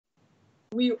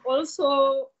We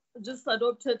also just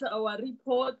adopted our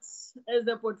report as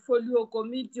the portfolio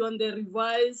committee on the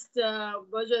revised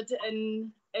budget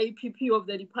and APP of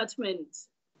the department.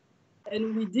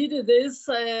 And we did this,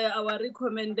 our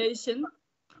recommendation,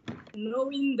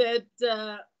 knowing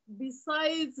that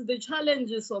besides the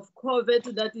challenges of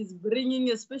COVID that is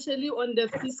bringing, especially on the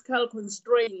fiscal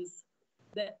constraints,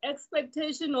 the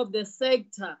expectation of the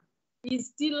sector is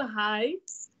still high,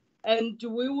 and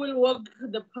we will walk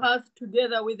the path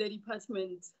together with the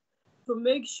department to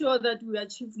make sure that we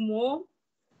achieve more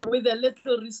with the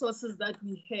little resources that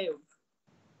we have.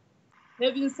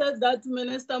 Having said that,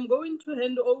 Minister, I'm going to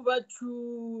hand over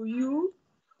to you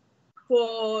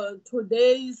for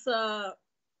today's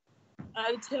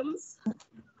items.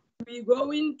 We're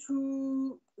going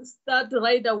to start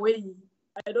right away.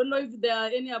 I don't know if there are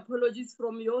any apologies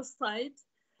from your side,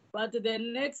 but the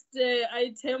next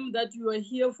item that you are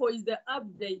here for is the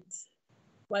update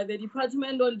by the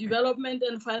Department on Development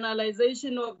and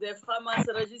Finalization of the Farmers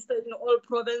Register in all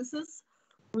provinces.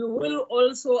 We will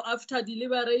also, after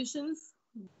deliberations,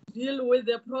 deal with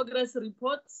the progress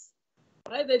reports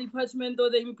by the Department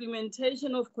of the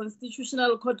implementation of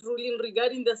Constitutional Court ruling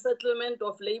regarding the settlement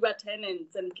of labor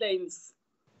tenants and claims.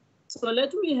 So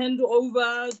let me hand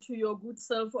over to your good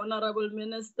self, Honorable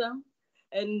Minister,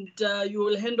 and you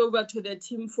will hand over to the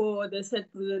team for the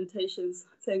set presentations.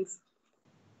 Thanks.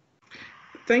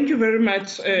 Thank you very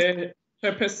much,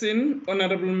 Chairperson,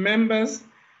 honorable members,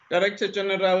 Director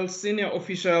General, senior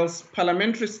officials,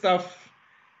 parliamentary staff,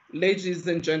 ladies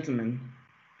and gentlemen.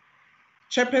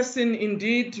 Chairperson,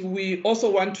 indeed, we also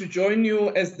want to join you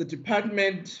as the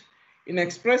department in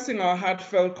expressing our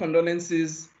heartfelt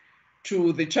condolences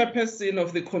to the chairperson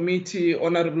of the committee,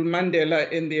 Honorable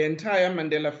Mandela, and the entire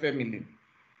Mandela family.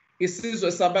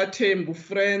 Isizwe Sabathembu,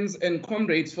 friends and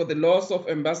comrades, for the loss of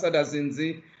Ambassador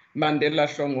Zinzi Mandela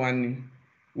Hlongwane.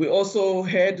 We also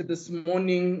heard this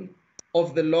morning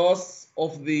of the loss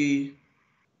of the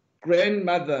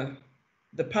grandmother,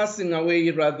 the passing away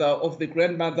rather of the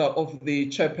grandmother of the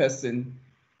chairperson.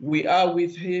 We are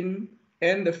with him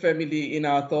and the family in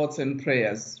our thoughts and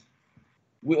prayers.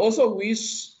 We also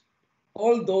wish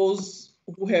all those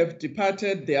who have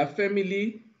departed their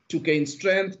family to gain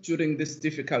strength during this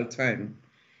difficult time.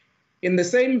 In the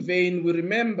same vein, we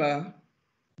remember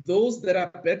those that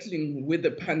are battling with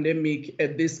the pandemic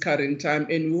at this current time,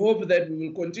 and we hope that we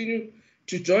will continue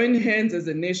to join hands as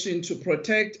a nation to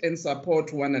protect and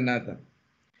support one another.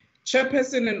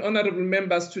 Chairperson and honorable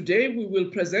members, today we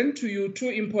will present to you two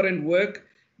important work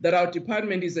that our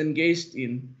department is engaged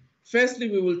in. Firstly,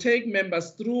 we will take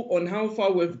members through on how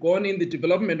far we've gone in the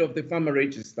development of the farmer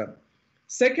register.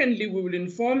 Secondly, we will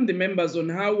inform the members on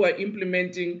how we're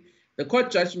implementing the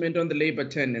court judgment on the labor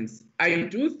tenants. I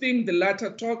do think the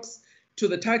latter talks to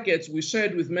the targets we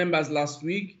shared with members last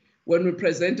week when we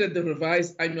presented the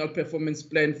revised annual performance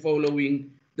plan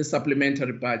following the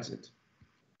supplementary budget.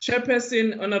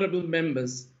 Chairperson, honorable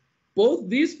members, both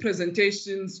these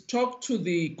presentations talk to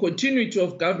the continuity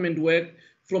of government work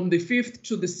from the 5th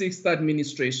to the 6th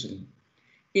administration.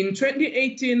 In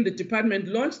 2018, the department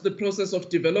launched the process of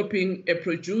developing a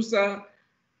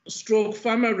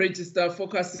producer/farmer register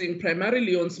focusing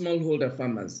primarily on smallholder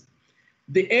farmers,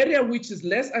 the area which is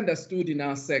less understood in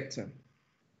our sector.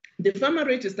 The farmer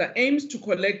register aims to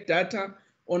collect data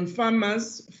on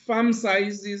farmers, farm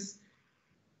sizes,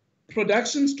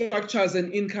 production structures,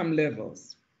 and income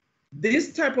levels.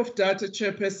 This type of data,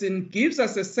 Chairperson, gives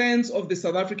us a sense of the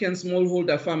South African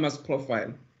smallholder farmers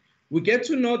profile. We get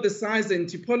to know the size and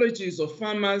typologies of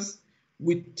farmers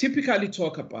we typically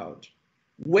talk about.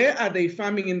 Where are they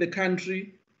farming in the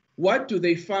country? What do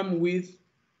they farm with?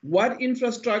 What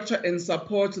infrastructure and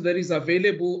support that is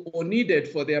available or needed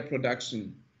for their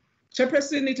production?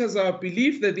 Chairperson, it is our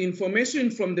belief that the information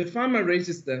from the farmer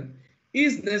register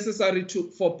is necessary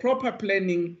for proper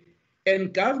planning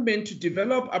and government to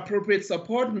develop appropriate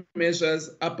support measures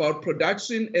about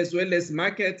production as well as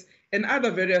markets and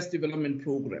other various development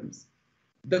programs.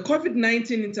 The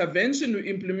COVID-19 intervention we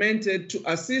implemented to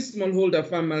assist smallholder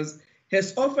farmers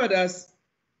has offered us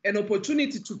an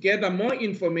opportunity to gather more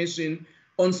information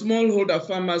on smallholder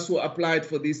farmers who applied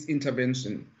for this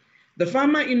intervention. The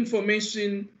farmer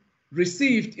information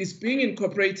received is being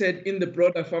incorporated in the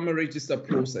broader farmer register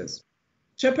process.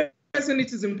 Chairperson,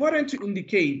 it is important to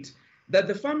indicate that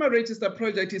the farmer register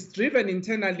project is driven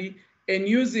internally and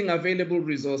using available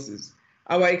resources.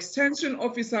 Our extension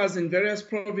officers in various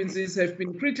provinces have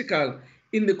been critical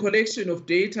in the collection of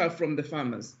data from the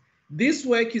farmers. This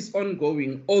work is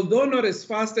ongoing, although not as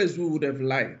fast as we would have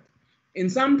liked. In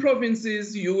some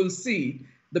provinces, you will see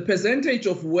the percentage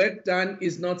of work done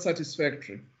is not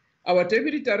satisfactory. Our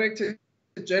Deputy Director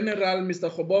General, Mr.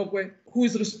 Khobokwe, who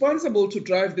is responsible to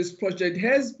drive this project,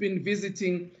 has been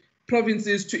visiting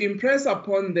provinces to impress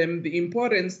upon them the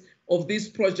importance of this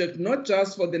project, not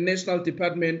just for the national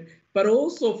department, but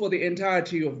also for the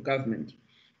entirety of government.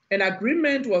 An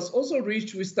agreement was also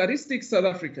reached with Statistics South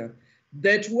Africa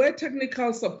that where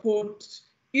technical support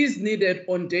is needed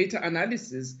on data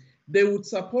analysis, they would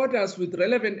support us with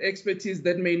relevant expertise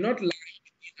that may not lie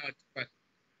in our department.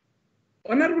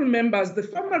 Honorable members, the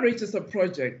Farmer Register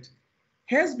project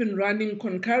has been running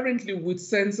concurrently with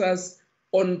census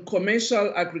on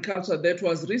commercial agriculture that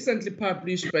was recently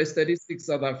published by Statistics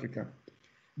South Africa.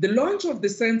 The launch of the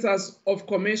Census of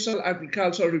Commercial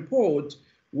Agriculture report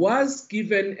was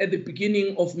given at the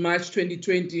beginning of March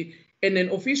 2020, and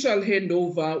an official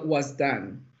handover was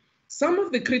done. Some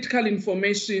of the critical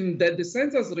information that the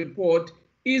census report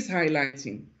is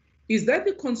highlighting is that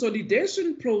the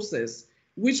consolidation process,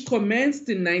 which commenced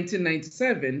in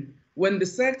 1997 when the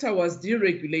sector was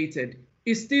deregulated,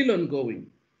 is still ongoing.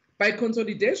 By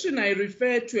consolidation, I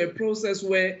refer to a process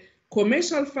where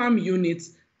commercial farm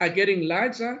units are getting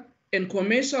larger and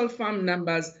commercial farm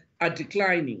numbers are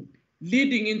declining,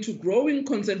 leading into growing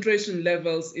concentration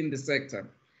levels in the sector.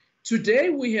 Today,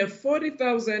 we have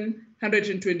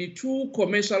 40,122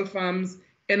 commercial farms,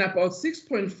 and about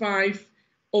 6.5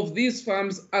 of these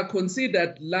farms are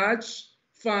considered large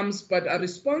farms, but are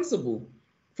responsible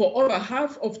for over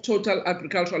half of total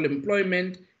agricultural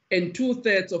employment and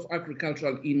 2/3 of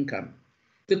agricultural income.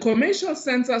 The commercial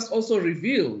census also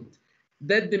revealed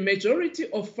that the majority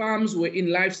of farms were in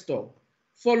livestock,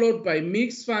 followed by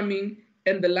mixed farming,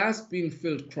 and the last being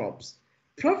field crops.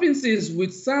 Provinces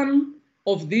with some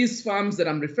of these farms that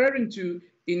I'm referring to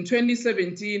in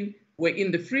 2017 were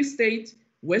in the Free State,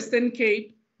 Western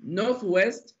Cape,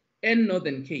 Northwest, and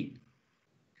Northern Cape.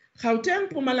 Gauteng,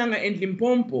 Mpumalanga, and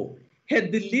Limpopo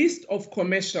had the list of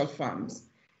commercial farms.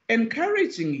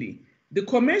 Encouragingly, the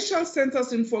commercial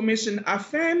census information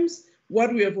affirms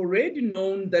what we have already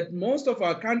known, that most of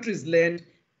our country's land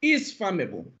is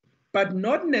farmable, but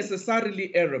not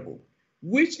necessarily arable,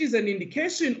 which is an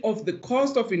indication of the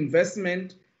cost of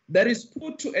investment that is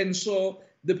put to ensure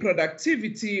the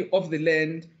productivity of the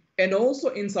land and also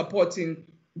in supporting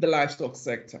the livestock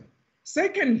sector.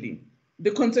 Secondly,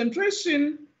 the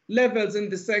concentration levels in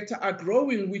the sector are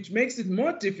growing, which makes it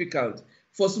more difficult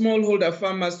for smallholder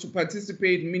farmers to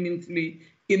participate meaningfully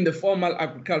in the formal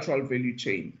agricultural value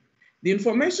chain. The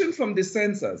information from the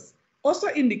census also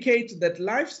indicates that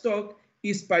livestock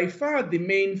is by far the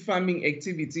main farming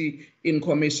activity in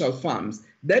commercial farms.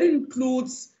 That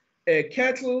includes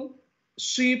cattle,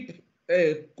 sheep,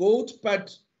 goat,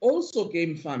 but also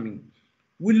game farming.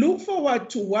 We look forward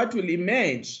to what will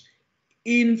emerge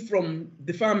from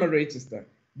the Farmer Register.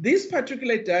 This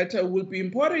particular data will be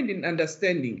important in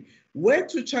understanding where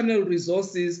to channel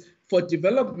resources for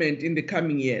development in the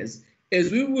coming years,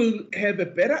 as we will have a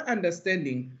better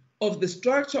understanding of the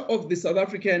structure of the South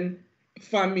African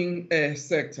farming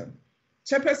sector.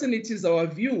 Chairperson, it is our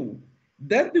view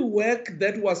that the work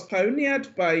that was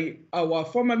pioneered by our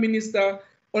former minister,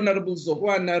 Honorable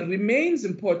Zogwana, remains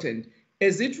important,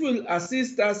 as it will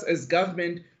assist us as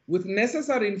government with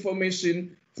necessary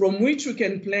information from which we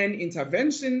can plan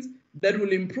interventions that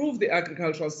will improve the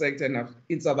agricultural sector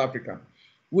in South Africa.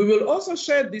 We will also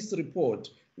share this report,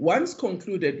 once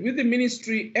concluded, with the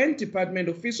Ministry and Department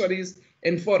of Fisheries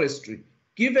and Forestry,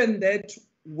 given that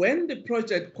when the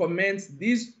project commenced,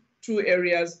 these two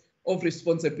areas of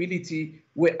responsibility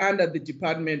were under the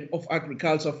Department of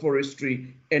Agriculture,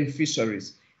 Forestry, and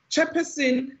Fisheries.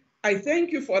 Chairperson, I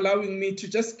thank you for allowing me to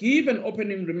just give an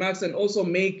opening remarks and also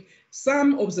make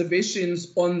some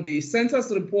observations on the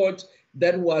census report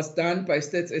that was done by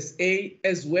Stats SA,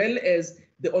 as well as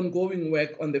the ongoing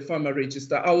work on the Farmer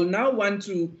Register. I will now want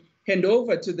to hand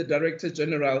over to the Director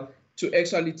General to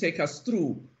actually take us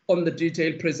through on the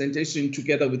detailed presentation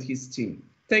together with his team.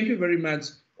 Thank you very much,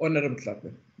 Honorable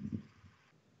Tlhape.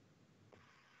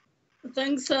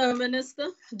 Thanks, Minister.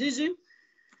 DG?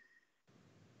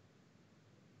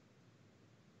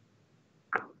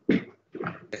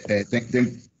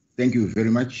 Thank you very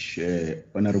much,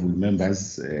 honorable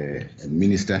members and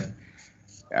Minister.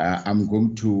 I'm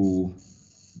going to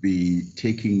be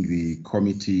taking the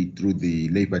committee through the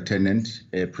labor tenant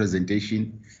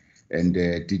presentation, and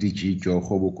DDG Joe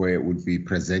Khobokwe will be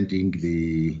presenting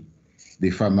the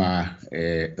Farmer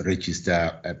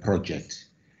Register project.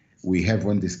 We have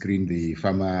on the screen the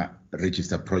Farmer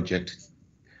Register project.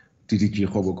 DDG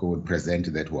Khobokwe will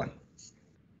present that one.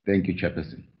 Thank you,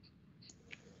 Chairperson.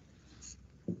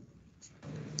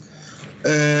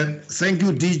 Thank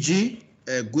you, DG.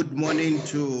 Good morning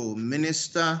to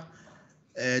Minister,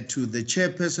 to the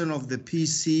chairperson of the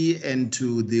PC and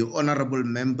to the honorable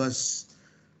members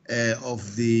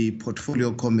of the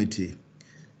portfolio committee.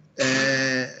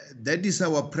 That is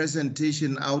our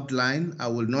presentation outline. I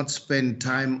will not spend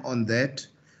time on that,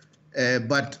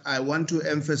 but I want to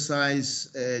emphasize,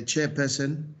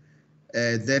 chairperson,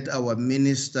 that our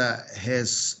minister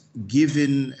has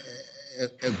given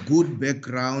a good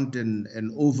background and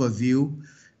an overview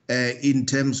in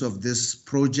terms of this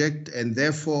project, and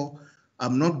therefore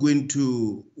I'm not going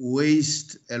to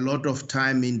waste a lot of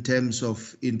time in terms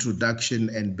of introduction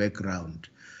and background.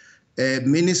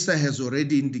 Minister has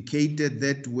already indicated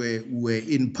that we're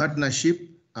in partnership.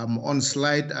 I'm on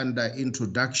slide under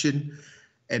introduction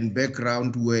and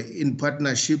background. We're in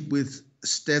partnership with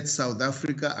Strat South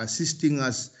Africa, assisting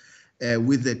us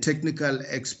with the technical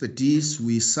expertise.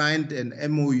 We signed an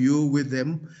MOU with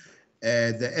them.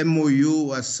 The MOU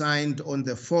was signed on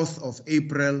the 4th of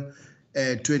April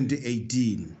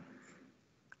 2018.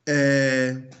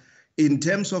 In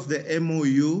terms of the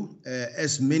MOU,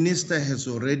 as Minister has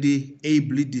already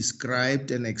ably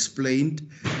described and explained,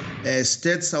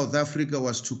 Strat South Africa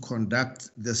was to conduct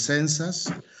the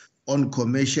census on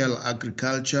commercial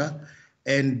agriculture,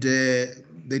 and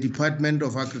the Department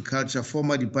of Agriculture,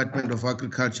 former Department of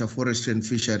Agriculture, Forestry and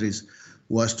Fisheries,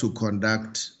 was to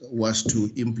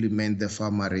implement the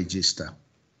farmer register.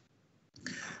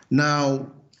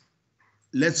 Now,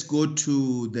 let's go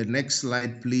to the next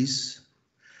slide, please.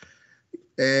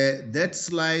 That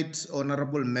slide,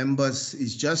 honorable members,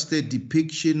 is just a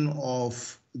depiction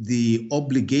of the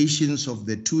obligations of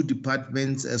the two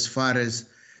departments as far as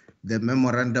the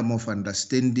Memorandum of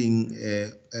Understanding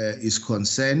is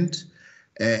concerned.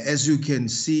 As you can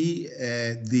see,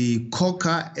 the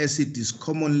COCA, as it is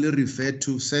commonly referred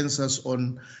to, Census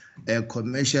on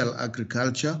Commercial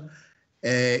Agriculture,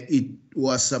 it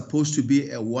was supposed to be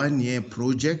a one-year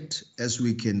project, as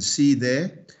we can see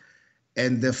there.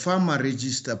 And the farmer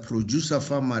register, producer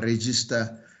farmer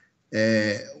register,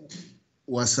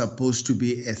 was supposed to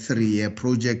be a 3-year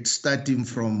project starting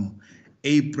from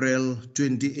April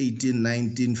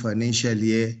 2018-19 financial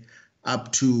year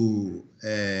up to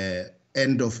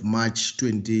end of March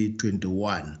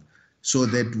 2021, so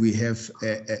that we have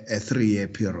a 3-year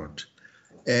period.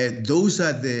 Those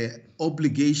are the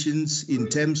obligations in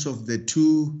terms of the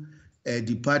two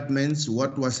departments.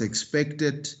 What was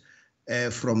expected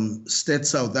from Strat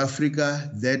South Africa,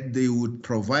 that they would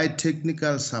provide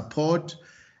technical support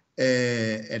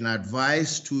and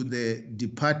advice to the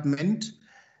department,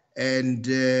 and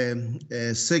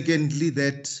secondly,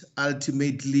 that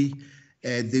ultimately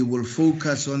they will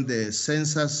focus on the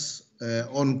census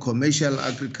on commercial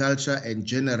agriculture and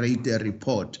generate a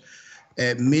report.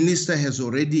 Minister has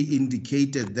already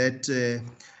indicated that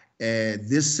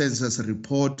this census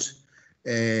report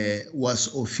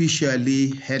was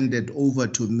officially handed over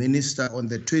to Minister on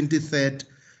the 23rd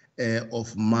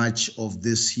of March of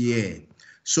this year.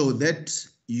 So that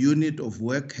unit of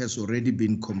work has already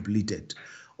been completed.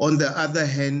 On the other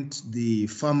hand, the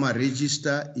farmer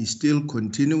register is still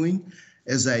continuing.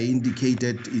 As I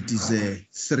indicated, it is a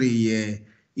 3-year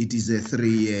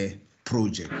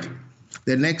project.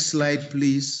 The next slide,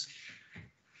 please.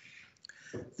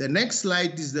 The next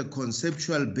slide is the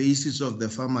conceptual basis of the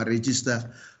farmer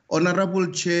register. Honorable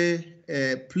Chair,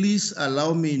 please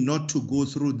allow me not to go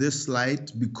through this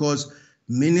slide because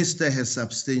Minister has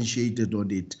substantiated on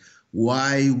it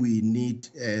why we need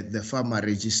the farmer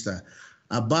register.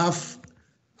 Above,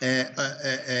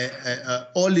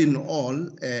 all in all,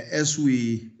 as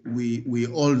we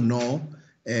all know,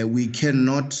 we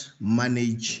cannot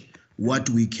manage what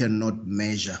we cannot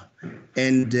measure.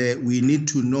 And we need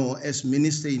to know, as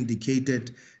Minister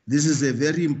indicated, this is a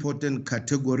very important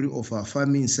category of our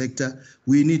farming sector.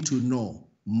 We need to know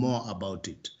more about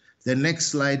it. The next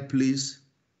slide, please.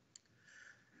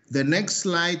 The next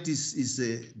slide is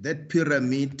that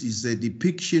pyramid is a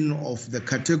depiction of the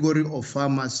category of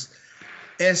farmers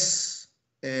as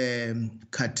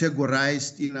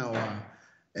categorized in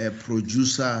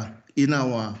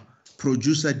our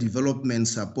producer development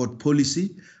support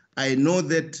policy. I know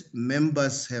that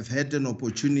members have had an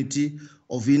opportunity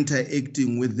of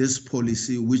interacting with this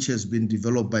policy, which has been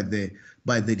developed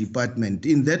by the department.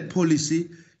 In that policy,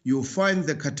 you'll find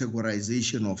the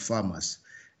categorization of farmers.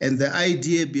 And the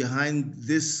idea behind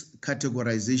this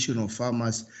categorization of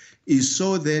farmers is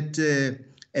so that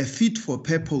a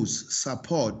fit-for-purpose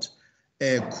support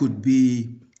could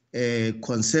be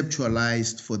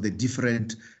conceptualized for the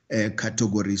different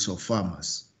categories of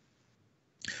farmers.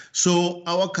 So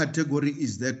our category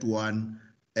is that one,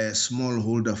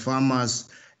 smallholder farmers.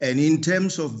 And in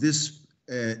terms of this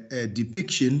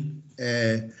depiction,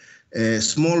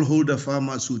 Smallholder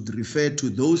farmers would refer to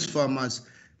those farmers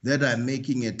that are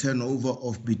making a turnover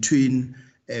of between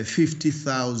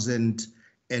 50,000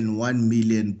 and 1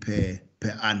 million per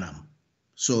annum.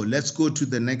 So let's go to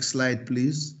the next slide,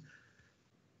 please.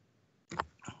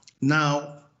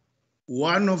 Now,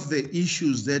 one of the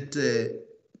issues that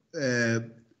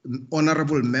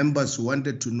honorable members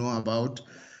wanted to know about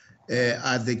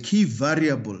are the key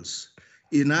variables.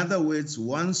 In other words,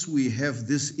 once we have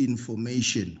this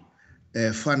information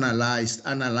analyzed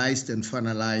and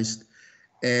finalized,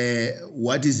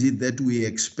 what is it that we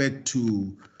expect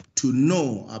to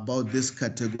know about this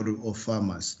category of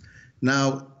farmers?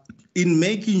 Now, in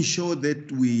making sure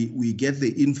that we get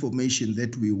the information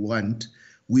that we want,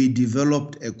 we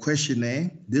developed a questionnaire.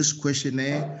 This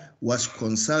questionnaire was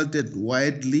consulted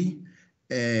widely,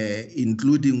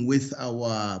 including with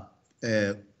our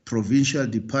provincial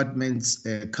departments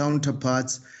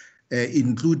counterparts,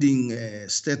 including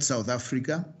State South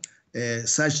Africa,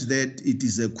 such that it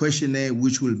is a questionnaire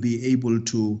which will be able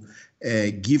to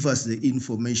give us the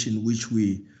information which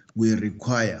we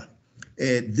require.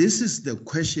 This is the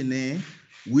questionnaire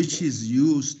which is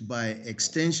used by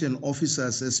extension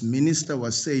officers, as Minister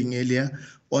was saying earlier,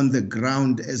 on the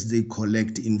ground as they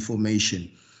collect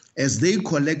information. As they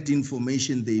collect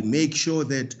information, they make sure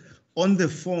that on the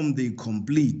form they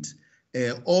complete,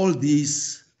 all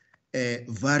these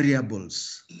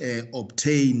variables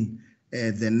obtain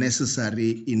the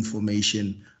necessary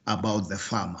information about the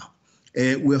farmer.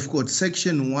 We've got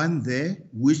section 1 there,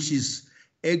 which is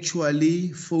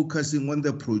actually focusing on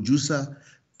the producer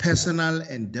personal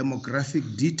and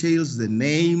demographic details, the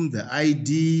name, the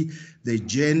ID, the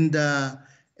gender,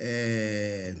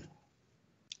 and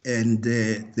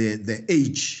the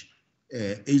age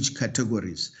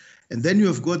categories. And then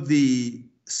you've got the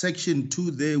section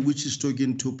 2 there, which is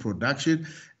talking to production.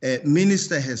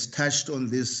 Minister has touched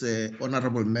on this,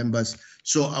 honorable members,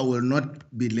 so I will not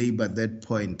belabor that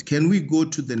point. Can we go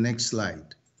to the next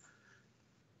slide?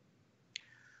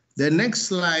 The next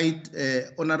slide,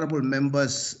 honorable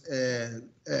members,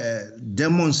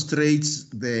 demonstrates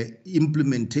the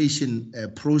implementation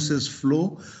process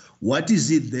flow. What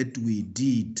is it that we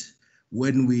did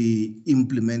when we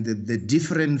implemented the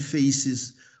different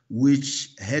phases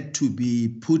which had to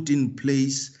be put in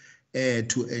place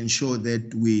to ensure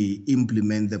that we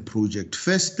implement the project?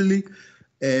 Firstly,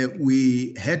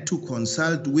 we had to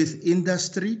consult with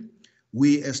industry.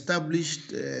 We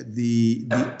established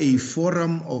a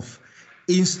forum of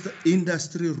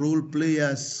industry role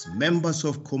players, members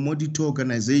of commodity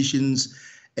organizations,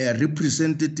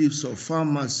 representatives of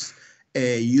farmers,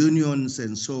 unions,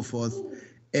 and so forth.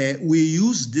 We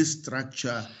use this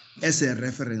structure as a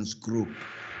reference group.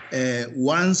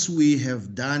 Once we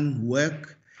have done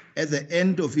work, at the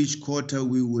end of each quarter,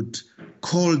 we would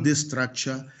call this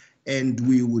structure and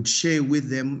we would share with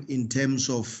them in terms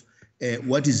of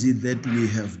what is it that we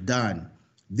have done.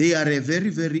 They are a very,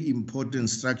 very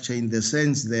important structure in the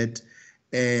sense that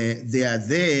they are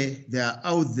there, they are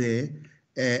out there,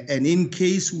 and in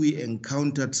case we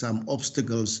encountered some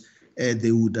obstacles,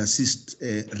 they would assist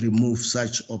remove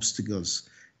such obstacles.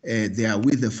 They are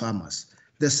with the farmers.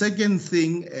 The second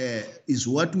thing is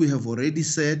what we have already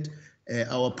said,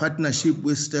 our partnership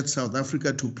with State South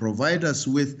Africa to provide us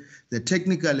with the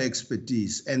technical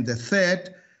expertise. And the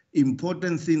third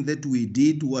important thing that we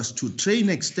did was to train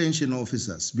extension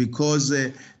officers, because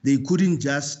they couldn't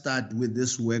just start with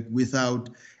this work without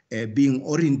being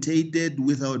orientated,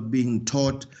 without being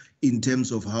taught in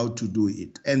terms of how to do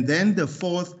it. And then the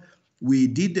fourth, we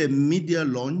did a media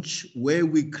launch where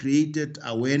we created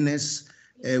awareness.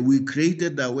 We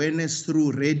created awareness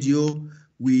through radio.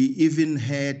 We even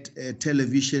had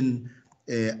television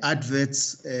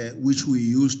adverts which we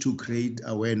used to create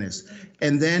awareness.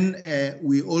 And then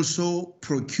we also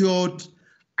procured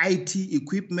IT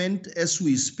equipment. As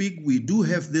we speak, we do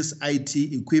have this IT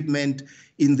equipment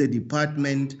in the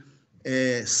department,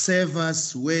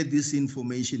 servers where this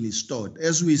information is stored.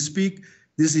 As we speak,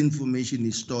 this information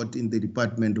is stored in the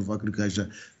Department of Agriculture,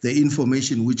 the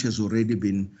information which has already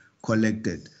been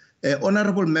collected.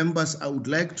 Honorable members, I would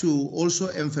like to also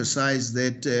emphasize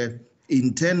that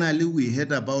internally we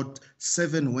had about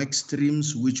 7 work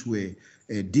streams which were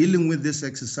dealing with this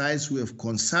exercise. We have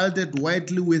consulted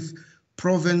widely with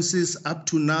provinces up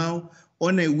to now.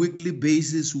 On a weekly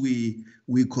basis, we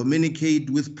communicate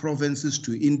with provinces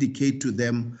to indicate to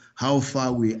them how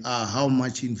far we are, how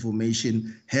much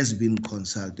information has been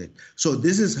consulted. So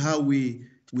this is how we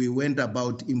went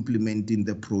about implementing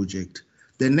the project.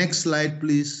 The next slide,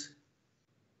 please.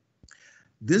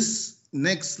 This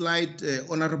next slide,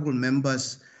 honorable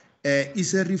members,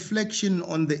 is a reflection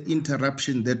on the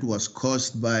interruption that was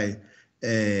caused by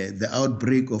the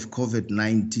outbreak of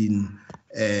COVID-19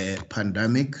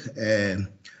 pandemic.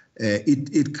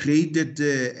 It created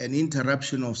an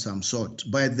interruption of some sort.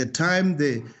 By the time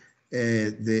the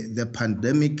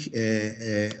pandemic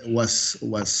was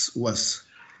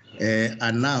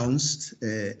announced,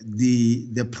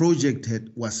 the project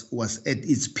was at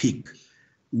its peak.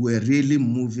 We're really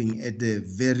moving at a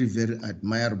very, very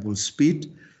admirable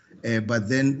speed. But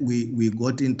then we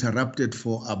got interrupted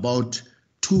for about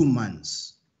 2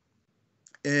 months.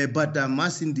 But I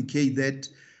must indicate that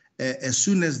as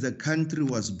soon as the country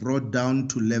was brought down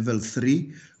to level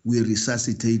 3, we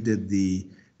resuscitated the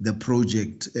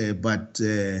project, but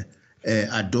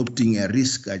adopting a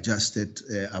risk-adjusted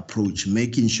approach,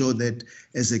 making sure that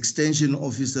as extension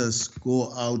officers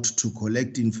go out to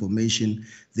collect information,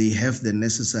 they have the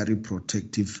necessary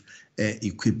protective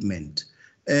equipment.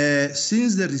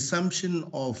 Since the resumption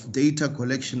of data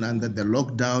collection under the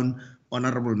lockdown,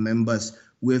 honorable members,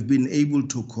 we have been able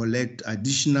to collect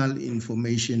additional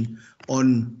information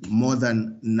on more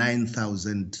than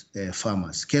 9,000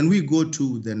 farmers. Can we go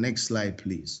to the next slide,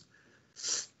 please?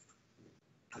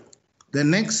 The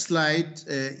next slide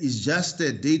is just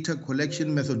a data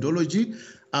collection methodology.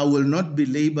 I will not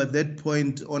belabor that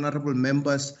point, honorable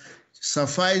members.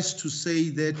 Suffice to say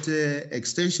that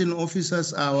extension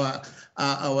officers are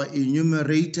our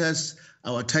enumerators,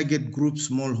 our target group,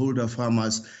 smallholder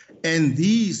farmers, and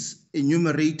these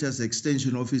enumerators,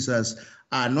 extension officers,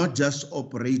 are not just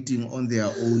operating on their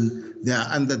own. They are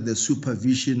under the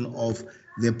supervision of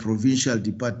the provincial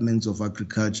departments of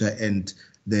agriculture and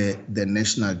the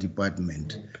national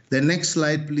department. The next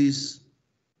slide, please.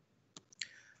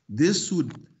 This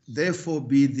would therefore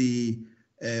be the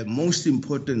most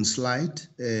important slide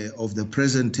of the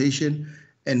presentation,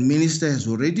 and Minister has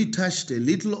already touched a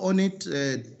little on it,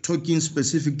 talking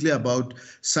specifically about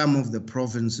some of the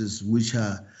provinces which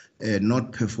are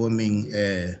not performing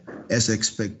as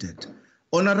expected.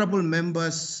 Honorable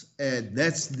members,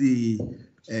 that's the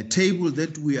table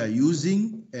that we are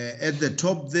using. At the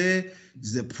top there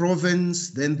is the province,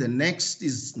 then the next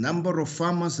is number of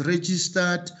farmers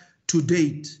registered to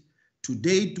date. To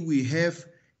date, we have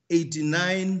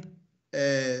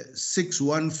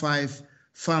 89,615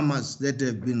 farmers that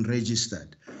have been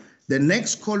registered. The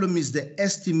next column is the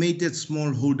estimated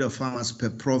smallholder farmers per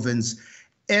province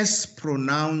as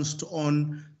pronounced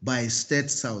on by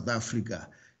Stat South Africa.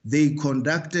 They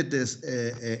conducted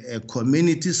a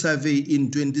community survey in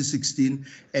 2016,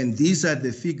 and these are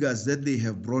the figures that they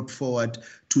have brought forward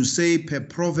to say per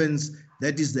province,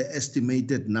 that is the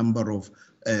estimated number of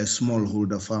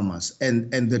smallholder farmers. And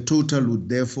the total would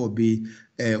therefore be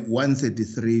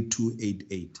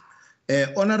 133,288.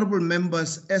 Honorable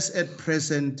members, as at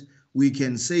present, we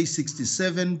can say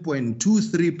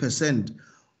 67.23%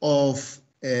 of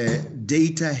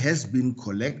data has been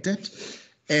collected.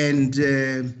 And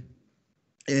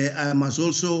I must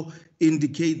also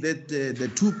indicate that the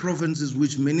two provinces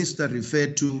which Minister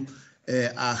referred to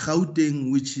are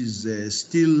Gauteng, which is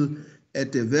still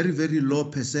at a very, very low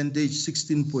percentage,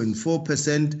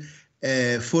 16.4%,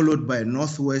 followed by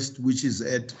Northwest, which is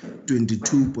at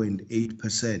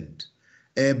 22.8%.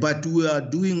 But we are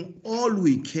doing all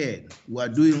we can. We are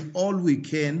doing all we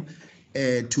can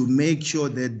to make sure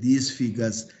that these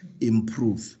figures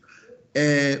improve.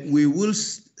 We will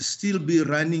still be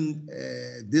running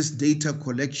this data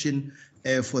collection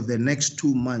for the next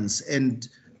 2 months, and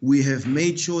we have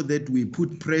made sure that we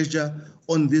put pressure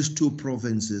on these two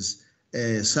provinces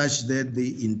such that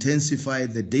they intensify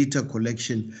the data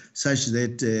collection such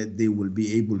that they will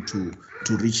be able to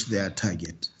reach their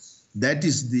target. That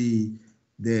is the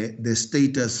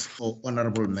status of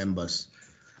honorable members.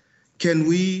 Can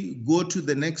we go to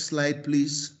the next slide,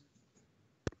 please?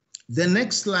 The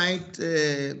next slide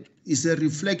is a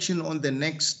reflection on the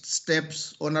next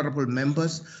steps, honorable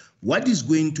members. What is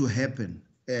going to happen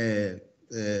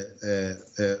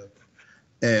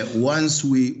once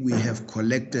we have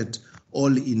collected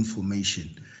all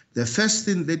information? The first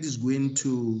thing that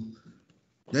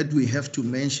we have to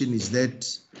mention is that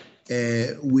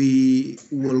we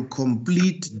will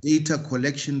complete data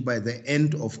collection by the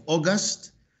end of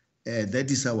August.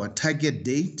 That is our target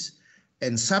date.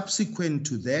 And subsequent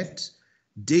to that,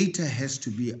 data has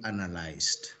to be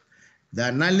analyzed. The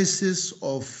analysis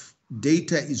of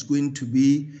data is going to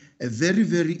be a very,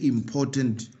 very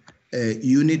important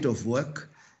unit of work.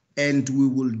 And we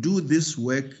will do this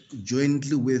work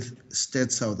jointly with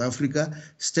Stat South Africa.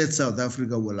 Stat South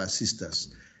Africa will assist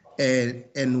us.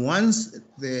 And once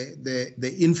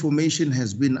the information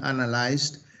has been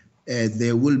analyzed,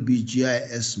 there will be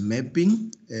GIS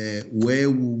mapping where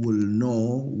we will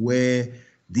know where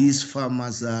these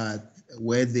farmers are,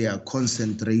 where they are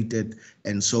concentrated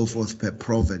and so forth per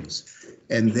province.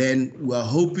 And then we're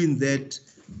hoping that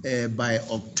by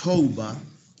October,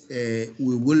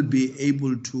 we will be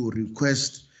able to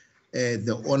request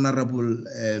the Honorable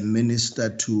Minister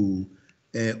to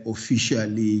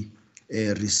officially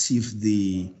receive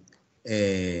the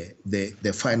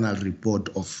final report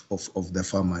of the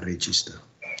farmer register.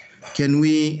 Can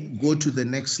we go to the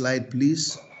next slide,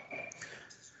 please?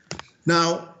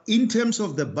 Now, in terms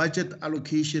of the budget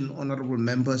allocation, honorable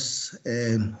members,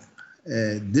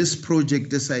 this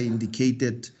project, as I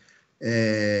indicated,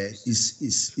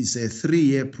 is a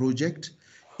 3-year project.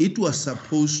 It was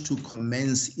supposed to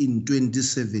commence in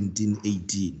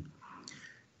 2017-18.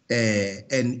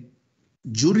 And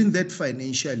during that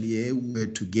financial year, we were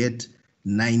to get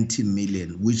 90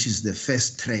 million, which is the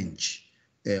first tranche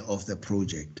of the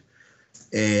project.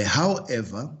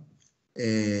 However,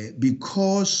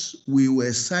 because we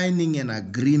were signing an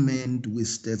agreement with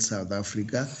State South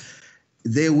Africa,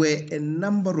 there were a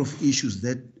number of issues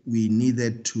that we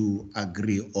needed to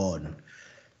agree on.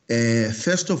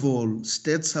 First of all,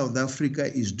 State South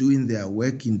Africa is doing their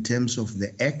work in terms of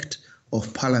the Act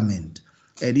of Parliament.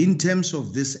 And in terms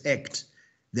of this Act,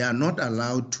 they are not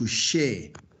allowed to share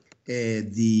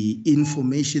the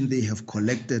information they have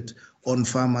collected on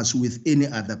farmers with any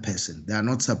other person. They are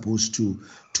not supposed to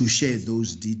share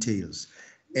those details.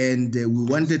 And we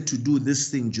wanted to do this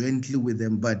thing jointly with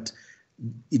them, but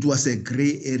it was a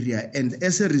gray area. And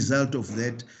as a result of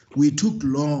that, we took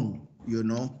long,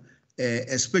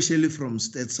 especially from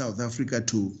State South Africa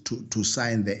to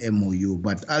sign the MOU.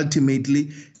 But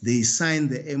ultimately, they signed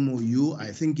the MOU.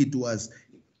 I think it was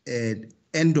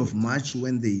end of March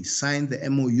when they signed the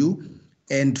MOU.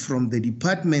 And from the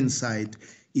department side,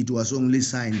 it was only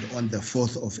signed on the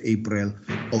 4th of April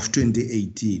of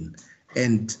 2018.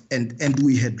 And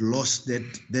we had lost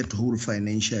that whole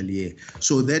financial year.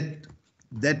 So that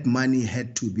money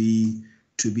had to be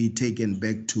taken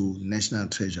back to National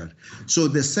Treasury. So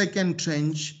the second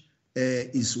tranche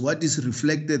is what is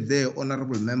reflected there,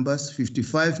 honorable members.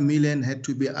 55 million had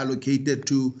to be allocated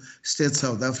to State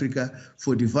South Africa.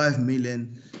 45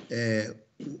 million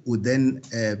would then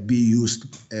be used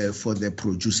for the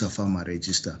producer farmer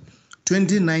register.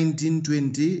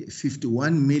 2019-20,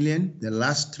 51 million, the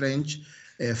last tranche,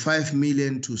 5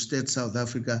 million to State South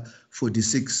Africa,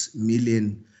 46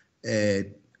 million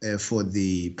for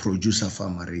the producer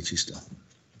farmer register.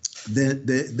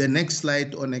 The next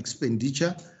slide on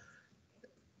expenditure.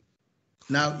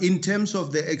 Now, in terms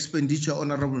of the expenditure,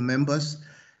 honorable members,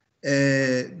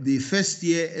 the first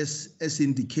year, as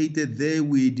indicated there,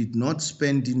 we did not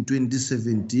spend in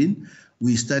 2017.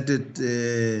 We started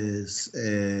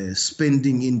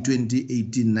spending in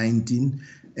 2018-19,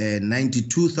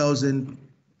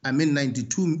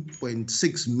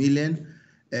 92.6 million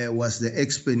was the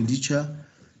expenditure,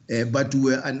 but we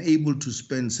were unable to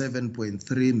spend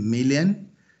 7.3 million.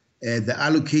 The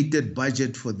allocated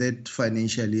budget for that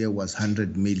financial year was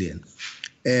 100 million.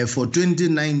 For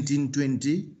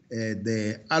 2019-20,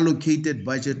 the allocated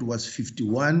budget was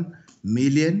 51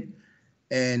 million,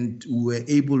 and we were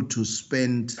able to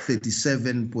spend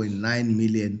 37.9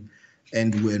 million,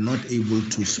 and we were not able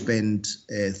to spend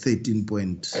 13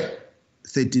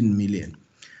 million.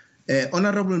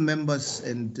 Honorable members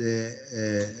and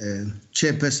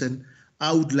Chairperson,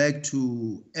 I would like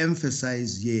to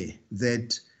emphasize here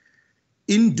that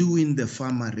in doing the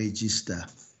farmer register,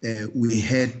 we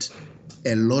had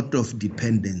a lot of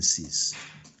dependencies.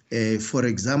 For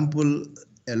example,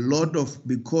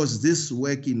 because this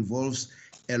work involves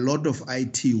a lot of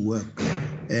IT work,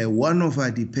 one of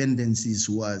our dependencies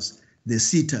was the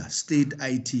SITA, State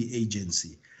IT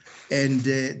Agency. And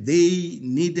they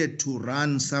needed to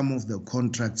run some of the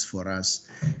contracts for us.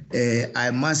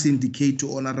 I must indicate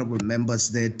to honorable members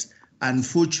that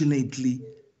unfortunately,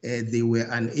 they were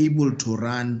unable to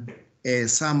run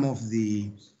some of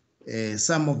the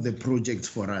projects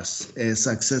for us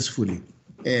successfully.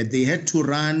 They had to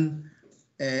run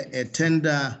a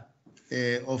tender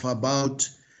of about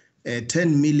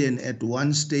 10 million at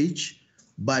one stage,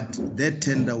 but that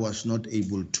tender was not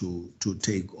able to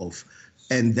take off.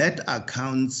 And that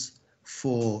accounts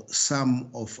for some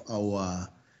of our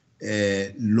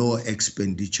low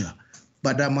expenditure.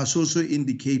 But I must also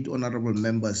indicate, honorable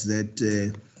members, that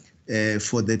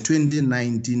for the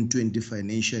 2019-20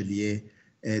 financial year,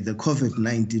 the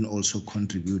COVID-19 also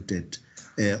contributed,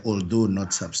 although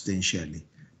not substantially.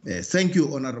 Thank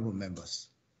you, honorable members.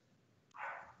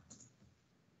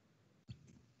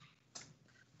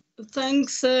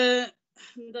 Thanks, Ndate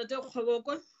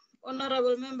Kgoboko.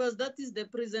 Honorable members, that is the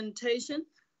presentation.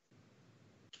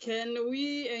 Can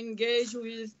we engage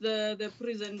with the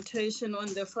presentation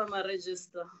on the farmer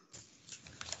register?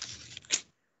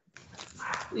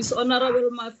 Is Honorable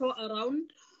Mahlo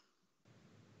around?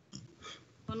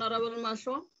 Honorable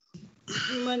Mahlo, did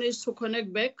you manage to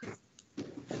connect back?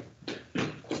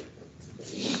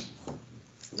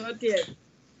 Not yet.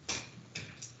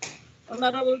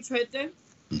 Honorable Chwete?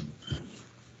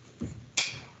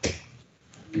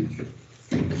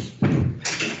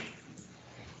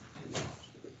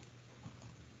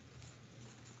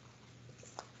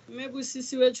 Maybe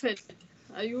Sisiwe Chwete,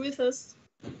 are you with us?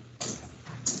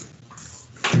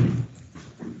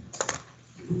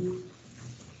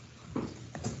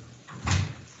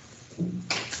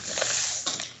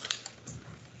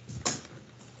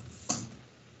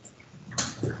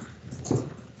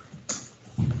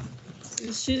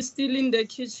 Is she still in the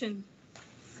kitchen?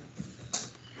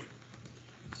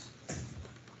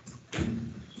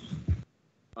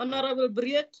 Honorable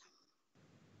Briet?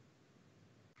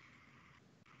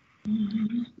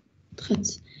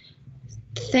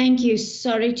 Thank you.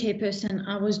 Sorry, Chairperson.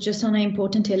 I was just on an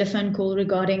important telephone call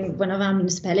regarding one of our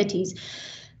municipalities.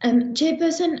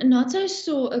 Chairperson, Natso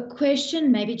saw a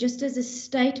question, maybe just as a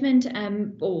statement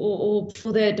or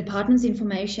for the department's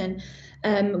information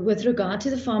with regard to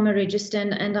the farmer register.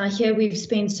 And I hear we've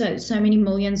spent so many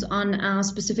millions on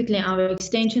specifically our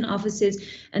extension officers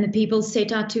and the people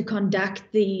set out to conduct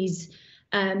these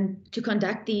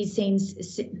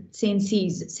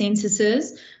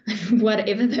censuses,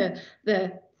 whatever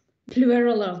the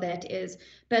plural of that is.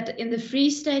 But in the Free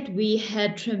State, we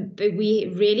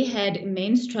really had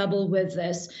immense trouble with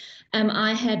this.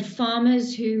 I had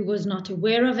farmers who was not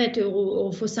aware of it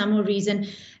or for some reason,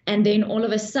 and then all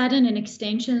of a sudden an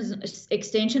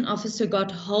extension officer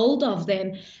got hold of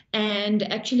them and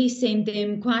actually sent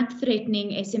them quite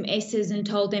threatening SMSs and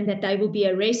told them that they will be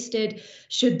arrested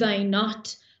should they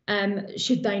not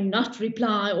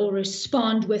reply or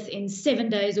respond within 7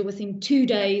 days or within 2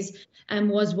 days.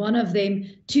 Was one of them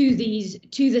to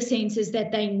the census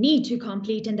that they need to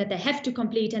complete and that they have to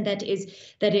complete, and that is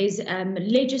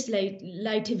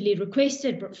legislatively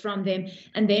requested from them.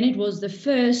 And then it was the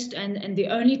first and the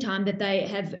only time that they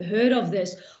have heard of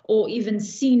this or even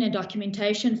seen a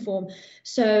documentation form.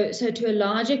 So to a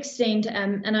large extent,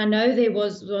 and I know there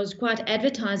was quite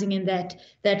advertising in that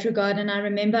regard. And I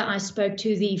remember I spoke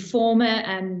to the former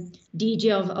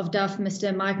DG of DAF,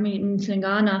 Mr. Mike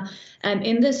Mhlengana,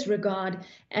 in this regard.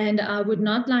 And I would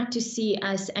not like to see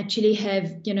us actually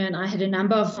have, and I had a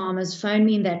number of farmers phone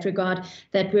me in that regard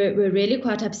that were really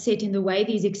quite upset in the way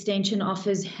these extension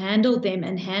offers handled them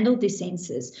and handled the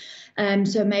census.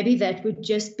 So maybe that would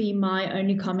just be my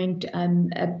only comment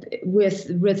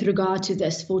with regard to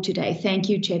this for today. Thank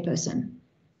you, Chairperson.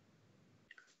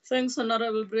 Thanks,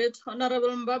 Honorable Brett. Honorable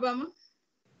Mbabama.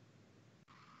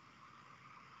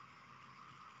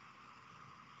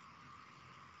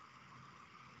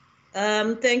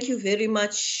 Thank you very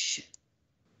much,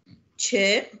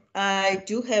 Chair. I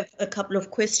do have a couple of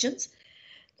questions.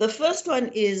 The first one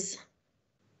is,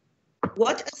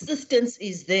 what assistance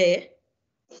is there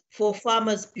for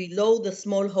farmers below the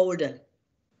smallholder?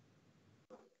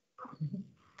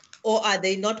 Or are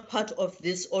they not part of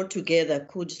this altogether?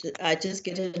 Could I just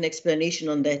get an explanation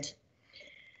on that?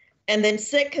 And then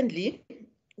secondly,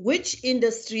 which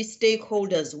industry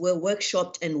stakeholders were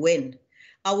workshopped and when?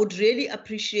 I would really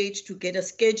appreciate to get a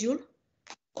schedule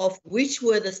of which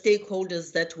were the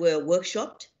stakeholders that were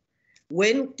workshopped,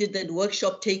 when did the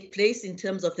workshop take place in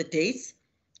terms of the dates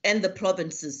and the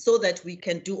provinces, so that we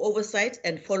can do oversight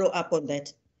and follow up on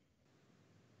that.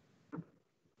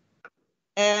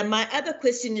 My other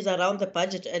question is around the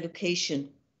budget allocation.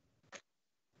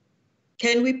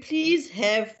 Can we please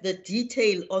have the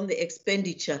detail on the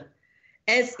expenditure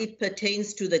as it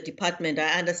pertains to the department?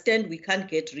 I understand we can't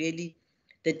get really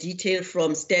the detail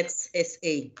from Stats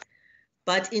SA,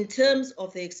 but in terms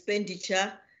of the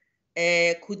expenditure,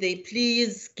 could they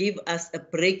please give us a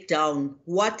breakdown?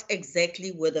 What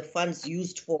exactly were the funds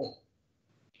used for?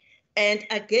 And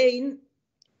again,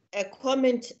 a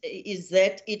comment is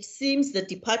that it seems the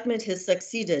department has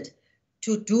succeeded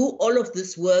to do all of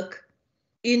this work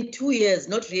in 2 years,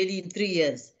 not really in 3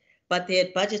 years, but they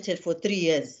had budgeted for 3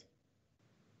 years.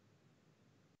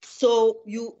 So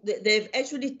they've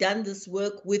actually done this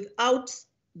work without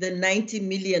the 90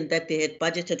 million that they had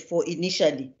budgeted for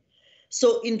initially.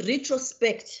 So in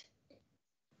retrospect,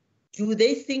 do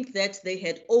they think that they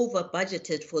had over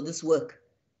budgeted for this work?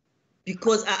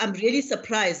 Because I'm really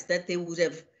surprised that they would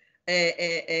have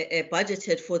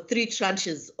budgeted for 3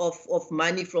 tranches of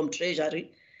money from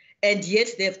Treasury and yet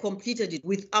they've completed it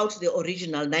without the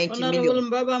original 90 million. Honorable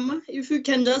Mbabama, if you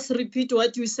can just repeat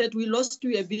what you said, we lost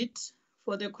you a bit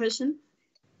for the question.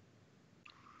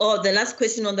 Oh, the last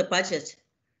question on the budget.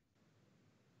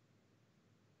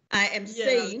 I am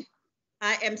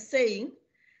saying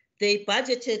they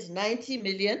budgeted 90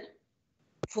 million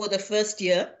for the first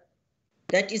year,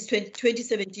 that is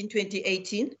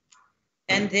 2017-2018,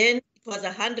 and then it was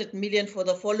 100 million for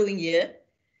the following year,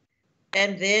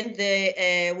 and then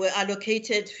they were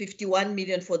allocated 51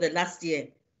 million for the last year.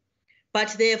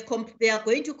 But they are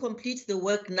going to complete the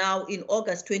work now in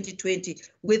August 2020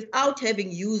 without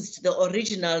having used the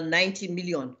original 90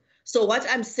 million. So what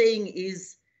I'm saying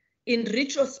is, in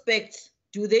retrospect,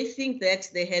 do they think that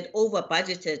they had over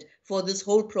budgeted for this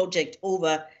whole project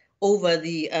over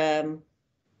the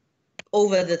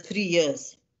 3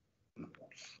 years?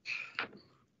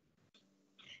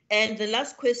 And the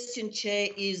last question, Chair,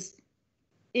 is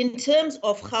in terms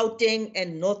of Gauteng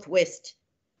and Northwest,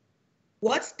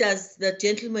 what does the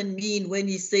gentleman mean when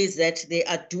he says that they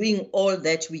are doing all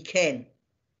that we can?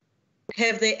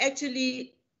 Have they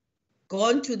actually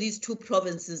gone to these two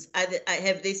provinces?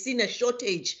 Have they seen a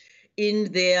shortage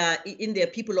in their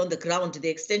people on the ground, the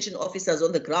extension officers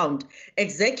on the ground?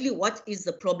 Exactly what is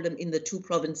the problem in the two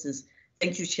provinces?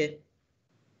 Thank you, Chair.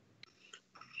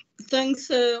 Thanks,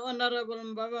 Honorable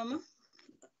Mbabama.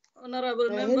 Honorable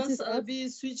members, I'll be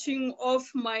switching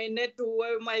off my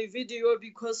network, my video,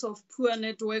 because of poor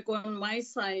network on my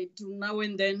side now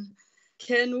and then.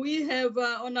 Can we have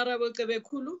Honorable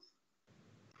Kebekulu?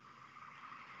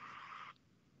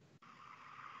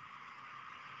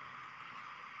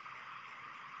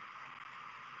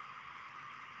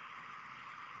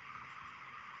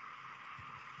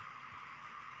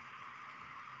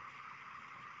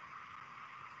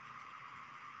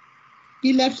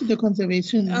 He left the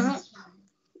conservation.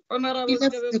 Honorable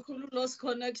Kebekulu lost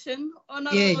connection.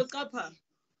 Honorable Kappa.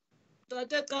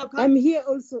 I'm here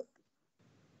also.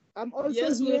 I'm also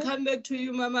yes, here. We'll come back to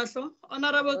you, Mamasho.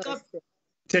 Honorable Kappa.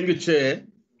 Thank you, Chair.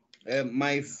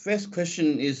 My first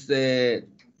question is the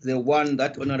one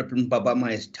that Honorable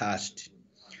Mbabama has touched.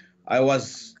 I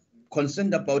was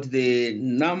concerned about the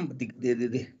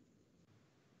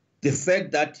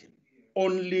fact that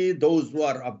only those who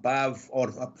are above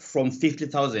or from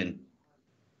 50,000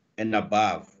 and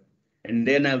above. And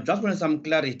then I just want some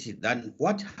clarity that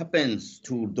what happens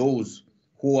to those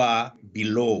who are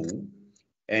below?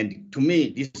 And to me,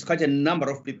 this is quite a number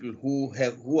of people who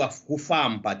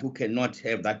farm but who cannot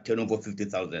have that turnover of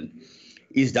 50,000.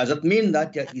 Does it mean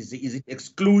that is it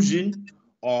exclusion,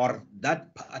 or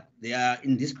that part they are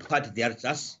in this part they are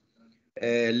just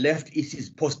left? It is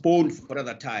postponed for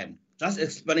another time. Just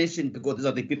explanation, because these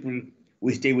are the people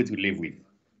we stay with, we live with.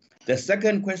 The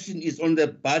second question is on the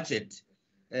budget.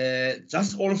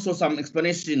 Just also some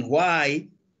explanation why,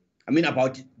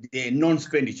 about the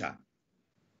non-expenditure.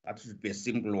 That should be a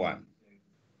simple one.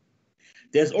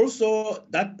 There's also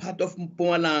that part of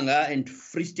Mpumalanga and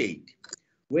Free State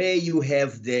where you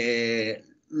have the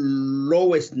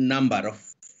lowest number of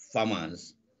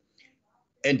farmers,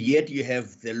 and yet you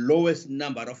have the lowest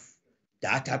number of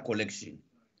data collection.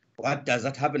 What does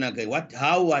that happen again?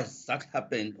 How has that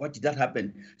happened? What did that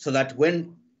happen? So that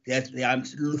when there are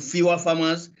fewer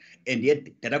farmers and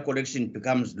yet data collection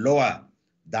becomes lower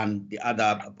than the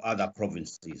other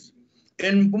provinces.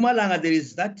 In Mpumalanga, there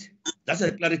is that's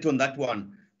a clarity on that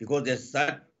one, because there's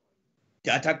that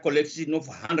data collection of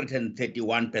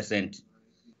 131%.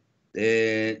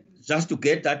 Just to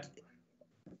get that,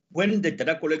 when the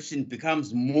data collection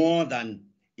becomes more than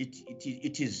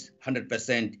it is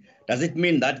 100%, does it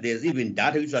mean that there's even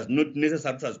data which was not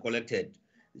necessarily collected?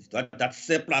 That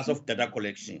surplus of data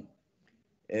collection.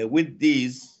 With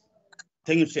these,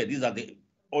 thank you, Chair. These are the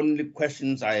only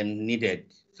questions I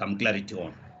needed some clarity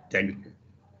on. Thank you.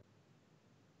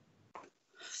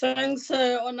 Thanks,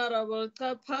 Honorable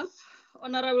Kappa.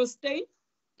 Honorable Steyn.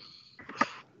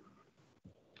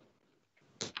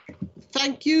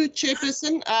 Thank you,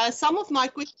 Chairperson. Some of my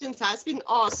questions has been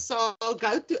asked, so I'll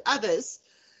go to others.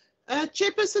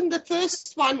 Chairperson, the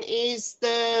first one is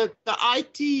the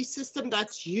IT system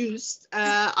that's used.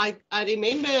 I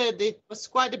remember there was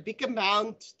quite a big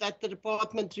amount that the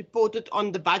department reported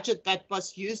on the budget that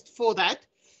was used for that.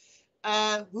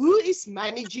 Who is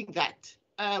managing that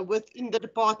within the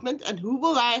department, and who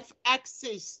will have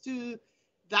access to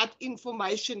that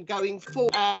information going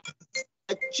forward?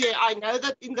 Chair, I know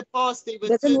that in the past there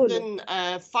were certain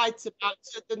fights about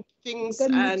certain things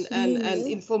and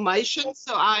information,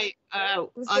 so I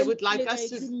would like us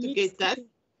to get that.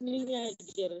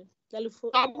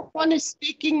 Someone is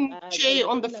speaking, Chair,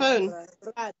 on the phone.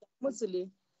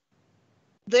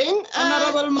 Then,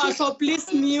 Honorable Mahlo,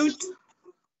 please mute.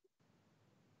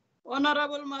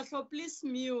 Honorable Mahlo, please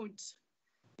mute.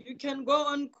 You can go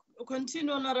on,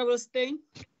 continue, Honorable Steyn.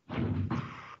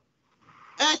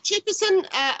 Chairperson,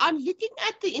 I'm looking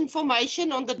at the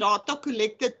information on the data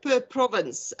collected per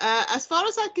province. As far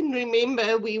as I can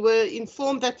remember, we were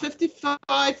informed that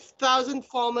 55,000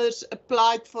 farmers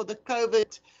applied for the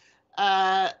COVID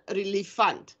relief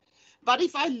fund. But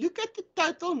if I look at the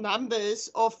total numbers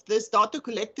of this data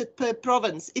collected per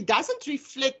province, it doesn't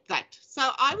reflect that. So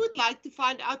I would like to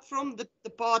find out from the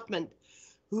department,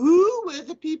 who were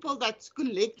the people that's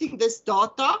collecting this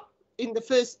data in the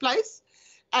first place?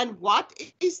 And what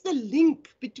is the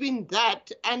link between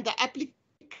that and the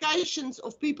applications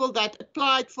of people that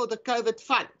applied for the COVID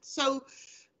fund? So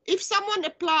if someone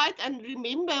applied, and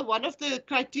remember, one of the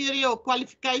criteria or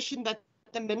qualification that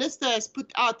the minister has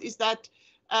put out is that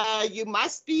you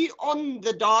must be on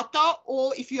the data,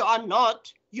 or if you are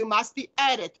not, you must be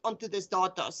added onto this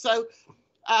data. So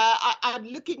I'm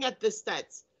looking at the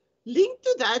stats. Linked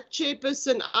to that,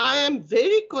 Chairperson, I am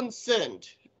very concerned.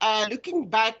 Looking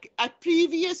back at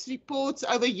previous reports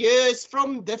over years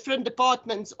from different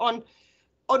departments on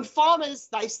farmers,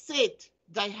 they said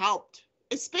they helped,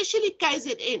 especially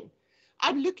KZN.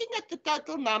 I'm looking at the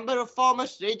total number of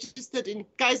farmers registered in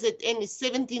KZN is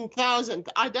 17,000.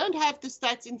 I don't have the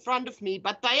stats in front of me,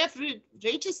 but they have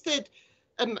registered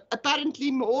apparently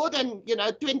more than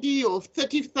 20 or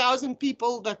 30,000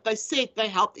 people that they said they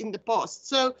helped in the past.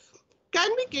 So can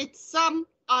we get some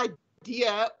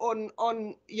idea on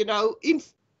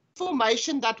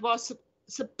information that was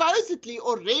supposedly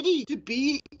already to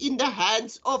be in the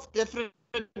hands of different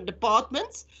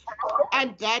departments,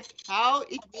 and that how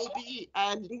it will be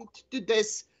linked to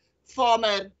this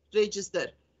farmer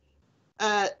register?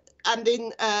 And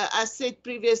then, as said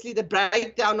previously, the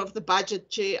breakdown of the budget,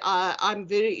 Chair, I'm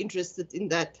very interested in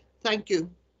that. Thank you.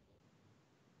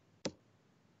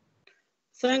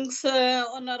 Thanks,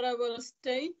 Honorable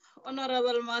Steyn.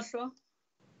 Honorable Mahlo.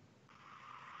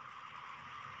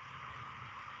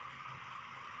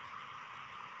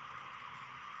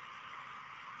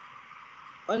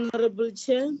 Honorable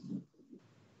Chair,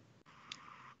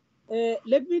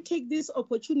 let me take this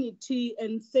opportunity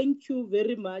and thank you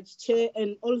very much, Chair,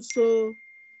 and also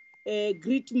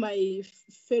greet my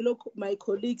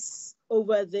colleagues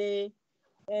over there.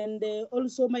 And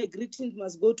also my greetings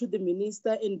must go to the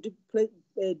minister and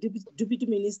deputy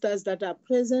ministers that are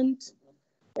present,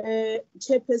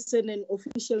 chairperson and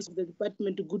officials of the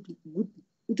department. It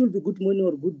will be good morning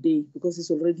or good day because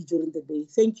it's already during the day.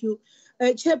 Thank you.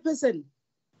 Chairperson,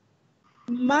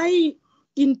 my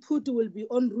input will be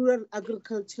on rural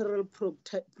agricultural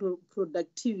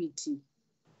productivity.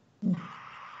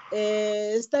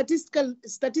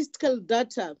 Statistical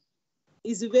data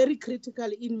is very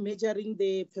critical in measuring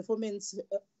the performance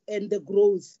and the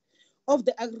growth of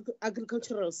the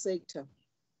agricultural sector.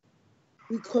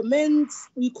 We commend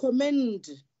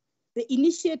the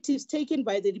initiatives taken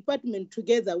by the department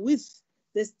together with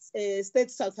the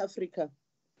State South Africa.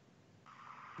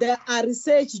 There are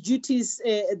research duties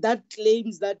that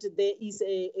claims that there is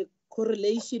a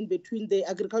correlation between the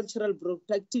agricultural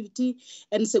productivity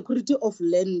and security of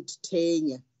land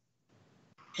tenure.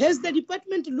 Has the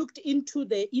department looked into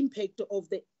the impact of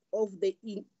the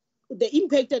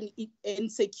impact and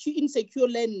insecure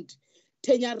land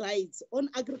tenure rights on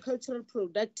agricultural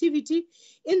productivity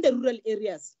in the rural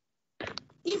areas?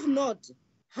 If not,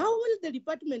 how will the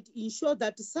department ensure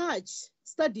that such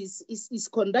studies is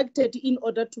conducted in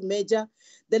order to measure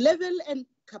the level and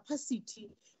capacity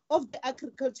of the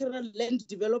agricultural land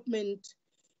development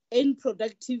in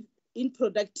productive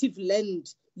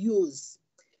land use?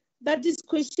 That is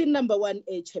question number one,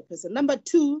 Chairperson. Number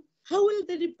two, how will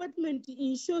the department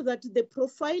ensure that the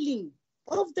profiling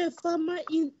of the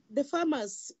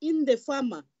farmers in the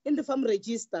farm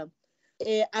register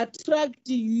attract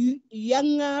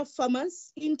younger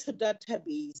farmers into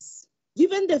database?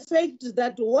 Given the fact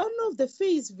that one of the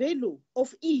face value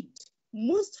of it,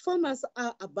 most farmers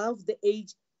are above the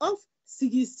age of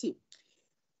 60.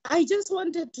 I just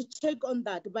wanted to check on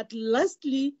that. But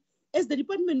lastly, as the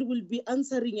department will be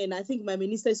answering, and I think my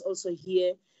minister is also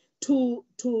here, to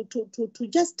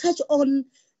just touch on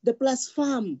the plus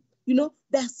farm. There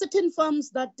are certain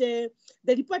farms that the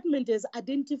department has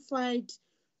identified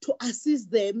to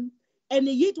assist them. And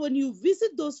yet when you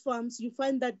visit those farms, you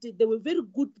find that there were very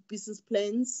good business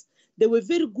plans. There were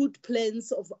very good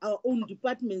plans of our own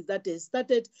departments that has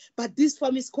started, but this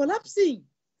farm is collapsing.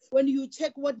 When you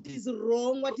check what is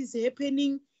wrong, what is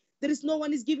happening, there is no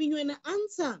one is giving you an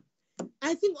answer.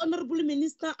 I think, Honorable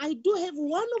Minister, I do have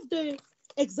one of the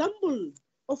example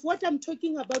of what I'm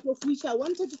talking about, of which I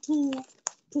wanted to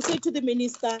say to the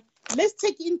minister, let's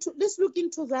look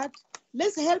into that.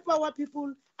 Let's help our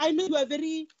people. I know you are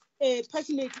very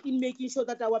passionate in making sure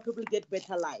that our people get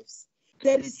better lives.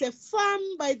 There is a farm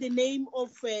by the name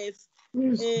of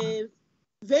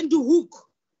Venduhoek,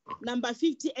 number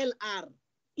 50 LR,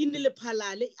 in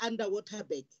Lepalale, under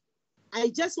Waterberg. I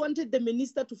just wanted the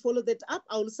minister to follow that up.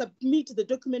 I will submit the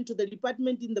document to the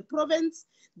department in the province.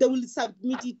 They will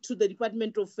submit it to the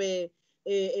Department of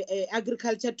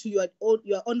Agriculture, to your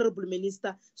honorable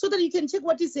minister, so that you can check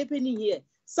what is happening here.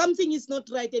 Something is not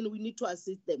right and we need to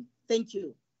assist them. Thank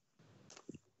you.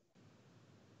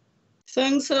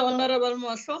 Thanks, Honorable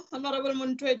Mosho. Honorable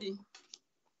Montwedi.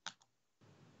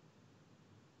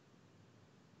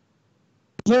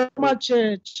 Very much,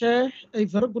 Chair. A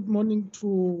very good morning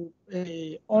to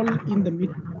all in the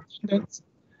meeting.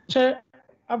 Chair,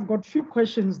 I've got a few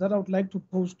questions that I would like to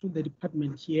pose to the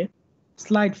department here.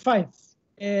 Slide 5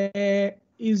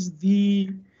 is the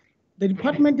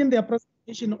department in their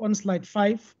presentation on slide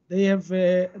 5. They have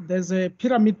there's a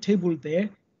pyramid table there,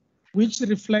 which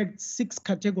reflects 6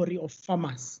 categories of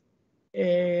farmers.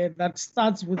 That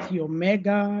starts with your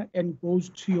mega and goes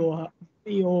to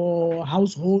your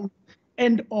household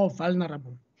and or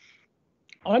vulnerable.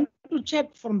 I want to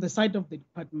check from the side of the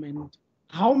department,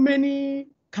 how many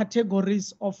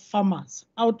categories of farmers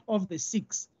out of the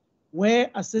 6 were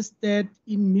assisted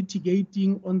in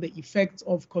mitigating on the effects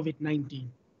of COVID-19?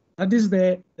 That is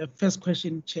the first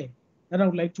question, Chair, that I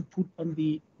would like to put on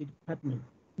the department.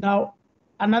 Now,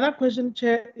 another question,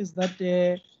 Chair, is that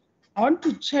I want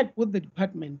to check with the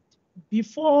department,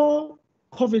 before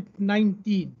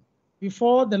COVID-19,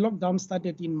 before the lockdown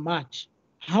started in March,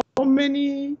 how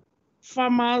many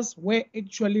farmers were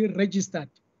actually registered?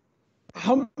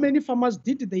 How many farmers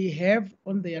did they have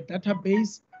on their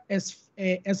database as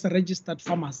registered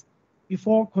farmers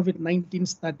before COVID-19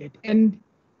 started? And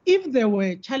if there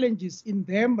were challenges in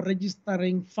them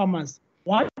registering farmers,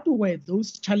 what were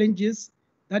those challenges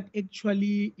that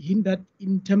actually hindered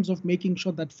in terms of making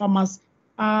sure that farmers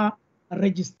are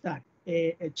registered,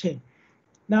 Chair?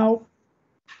 Now,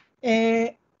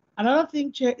 another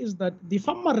thing, Chair, is that the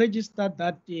farmer register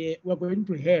that we're going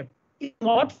to have, in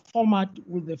what format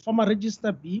will the farmer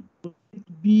register be? Will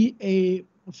it be a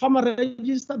farmer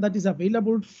register that is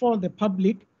available for the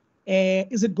public?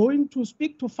 Is it going to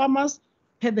speak to farmers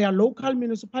per their local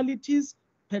municipalities,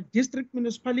 per district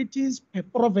municipalities, per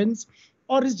province,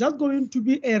 or is just going to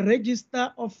be a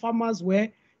register of farmers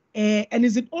where, and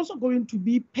is it also going to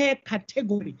be per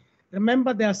category?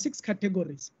 Remember, there are 6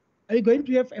 categories. Are you going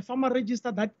to have a farmer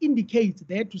register that indicates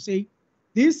there to say,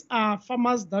 these are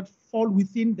farmers that fall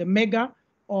within the mega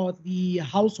or the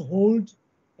household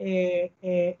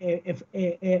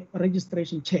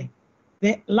registration, Chair?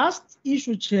 The last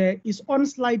issue, Chair, is on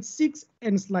slide 6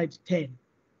 and slide 10.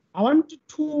 I want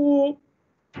to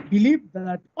believe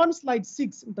that on slide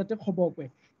 6,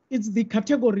 it's the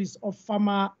categories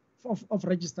of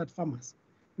registered farmers.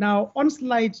 Now, on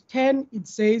slide 10, it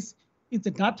says it's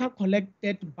the data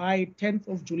collected by 10th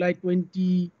of July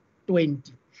 2020.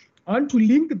 I want to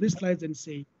link these slides and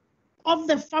say, of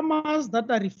the farmers that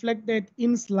are reflected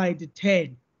in slide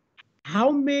 10,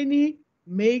 how many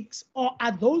makes, or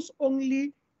are those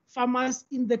only farmers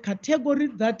in the category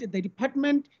that the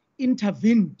department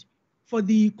intervened for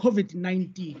the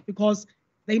COVID-19? Because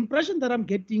the impression that I'm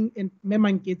getting in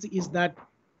Memanketse is that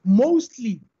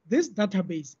mostly this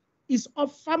database is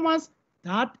of farmers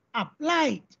that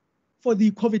applied for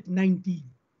the COVID-19.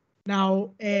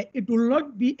 Now, it will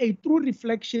not be a true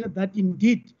reflection that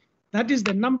indeed that is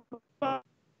the number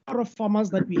of farmers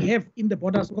that we have in the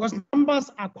borders, because numbers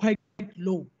are quite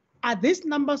low. Are these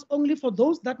numbers only for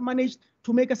those that managed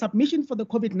to make a submission for the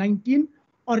COVID-19,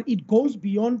 or it goes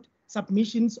beyond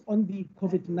submissions on the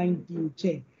COVID-19,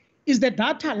 Chair? Is the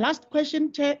data, last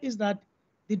question, Chair, is that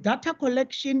the data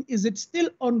collection, is it still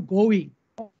ongoing,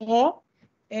 or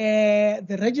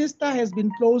the register has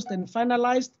been closed and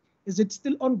finalized? Is it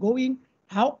still ongoing?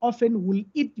 How often will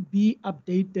it be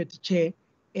updated, Chair?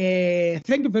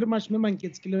 Thank you very much.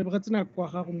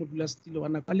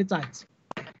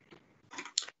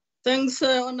 Thanks,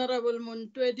 Honorable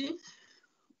Montwedi.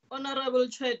 Honorable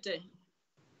Chete.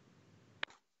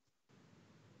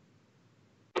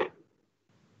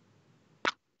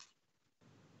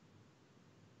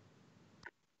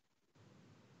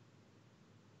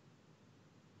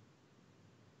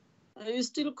 Are you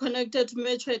still connected,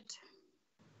 Mechet?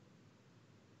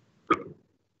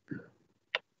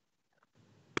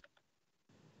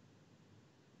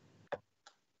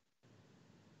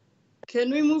 Can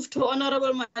we move to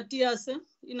Honorable Matias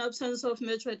in absence of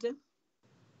Mechwete?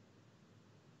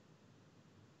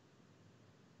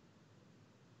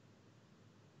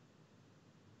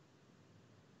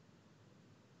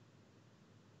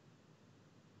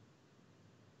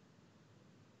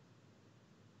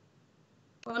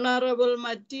 Honorable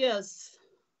Matthias.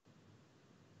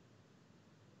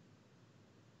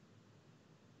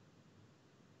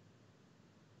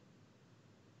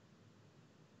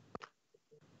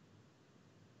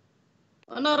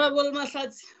 Honorable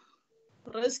Mahlatsi,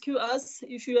 rescue us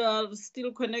if you are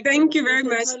still connected. Thank you very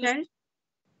much, Chair.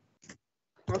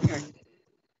 Okay.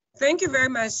 Thank you very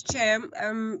much, Chair.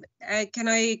 Can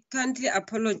I kindly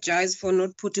apologize for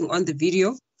not putting on the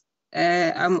video?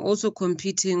 I'm also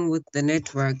competing with the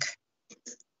network.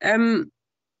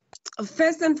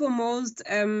 First and foremost,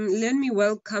 let me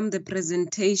welcome the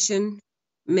presentation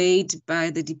made by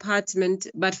the department.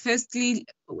 But firstly,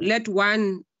 let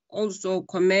one also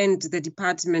commend the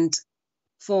department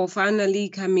for finally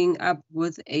coming up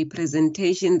with a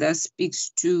presentation that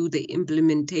speaks to the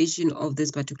implementation of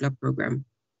this particular program.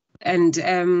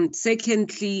 And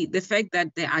secondly, the fact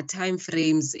that there are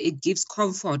timeframes, it gives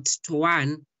comfort to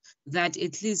one that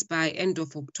at least by end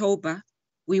of October,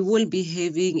 we will be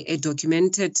having a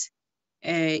documented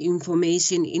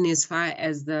information in as far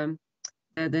as the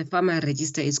farmer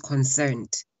register is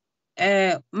concerned.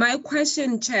 My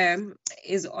question, Chair,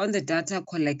 is on the data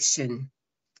collection.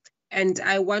 And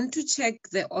I want to check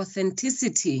the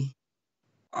authenticity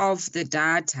of the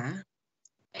data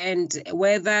and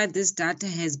whether this data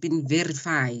has been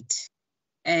verified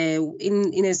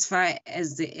in as far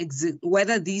as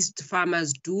whether these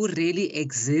farmers do really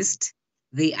exist,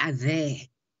 they are there.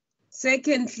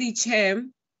 Secondly, Chair,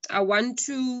 I want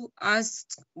to ask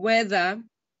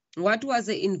what was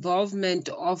the involvement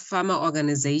of farmer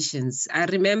organizations? I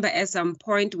remember at some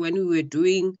point when we were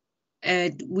doing,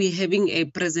 we're having a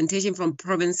presentation from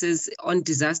provinces on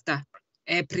disaster,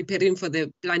 preparing for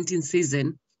the planting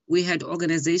season. We had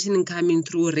organizations coming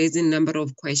through raising a number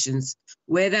of questions.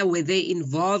 Whether were they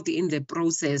involved in the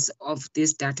process of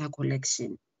this data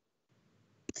collection?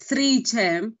 3,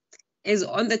 Chair, is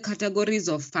on the categories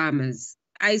of farmers.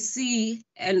 I see,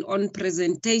 and on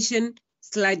presentation,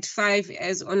 slide 5,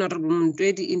 as Honorable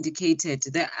Mundwedi indicated,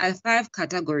 there are 5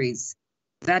 categories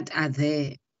that are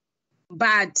there.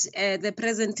 But the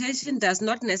presentation does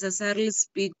not necessarily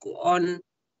speak on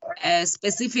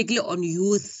specifically on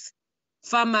youth,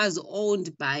 farmers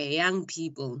owned by young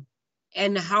people,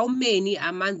 and how many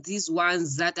among these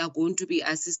ones that are going to be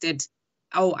assisted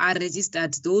or are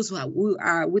registered, those who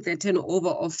are with a turnover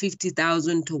of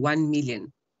 50,000 to 1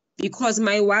 million. Because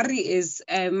my worry is,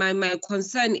 my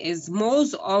concern is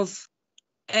most of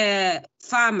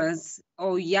farmers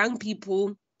or young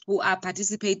people who are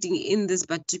participating in this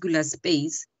particular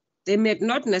space, they may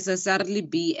not necessarily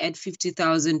be at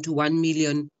 50,000 to 1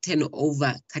 million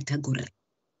turnover category.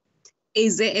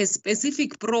 Is there a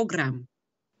specific program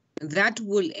that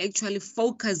will actually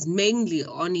focus mainly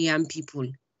on young people?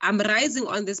 I'm rising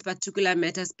on this particular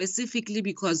matter specifically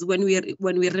because when we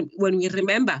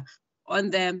remember on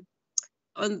the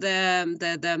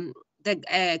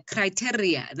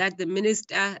criteria that the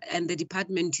minister and the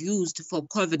department used for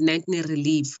COVID-19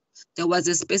 relief, there was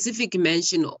a specific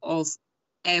mention of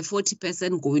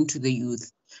 40% going to the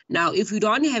youth. Now, if we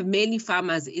don't have many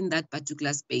farmers in that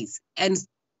particular space, and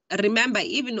remember,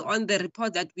 even on the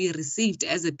report that we received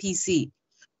as a PC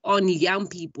on young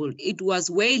people, it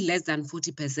was way less than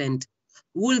 40%.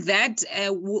 Will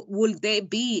there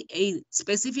be a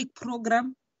specific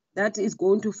program that is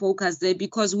going to focus there?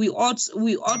 Because we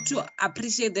ought to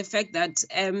appreciate the fact that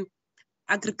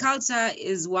agriculture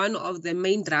is one of the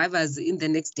main drivers in the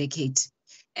next decade,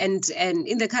 and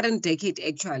in the current decade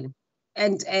actually.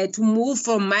 And to move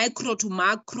from micro to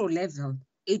macro level,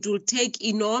 it will take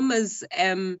enormous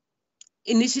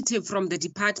initiative from the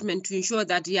department to ensure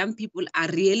that young people are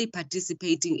really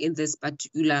participating in this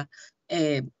particular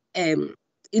in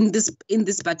this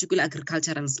particular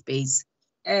agricultural space.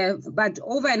 But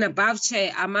over and above,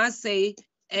 Chair, I must say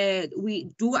we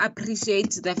do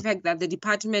appreciate the fact that the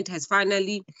department has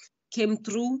finally came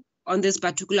through on this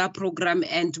particular program,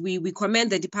 and we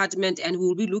commend the department, and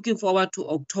we'll be looking forward to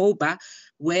October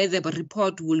where the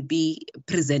report will be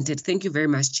presented. Thank you very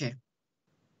much, Chair.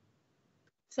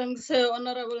 Thanks,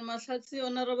 Honorable Mahlatsi.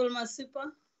 Honorable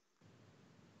Masipa.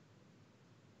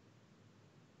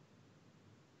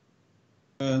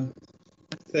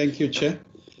 Thank you, Chair.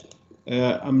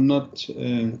 I'm not,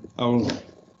 I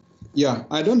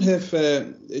don't have,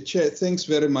 Chair, thanks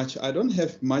very much. I don't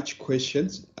have much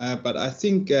questions, but I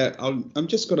think I'm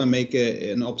just going to make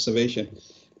an observation,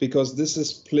 because this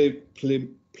is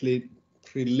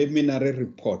preliminary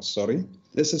report, sorry.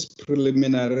 This is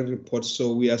preliminary report,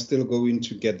 so we are still going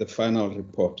to get the final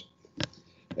report.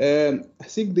 I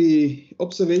think the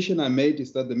observation I made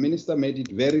is that the minister made it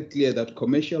very clear that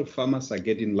commercial farmers are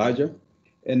getting larger,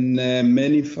 and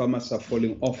many farmers are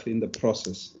falling off in the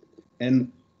process.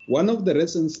 And one of the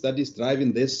reasons that is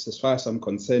driving this, as far as I'm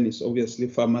concerned, is obviously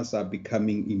farmers are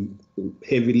becoming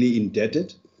heavily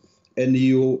indebted. And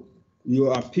you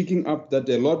are picking up that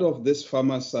a lot of these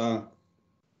farmers are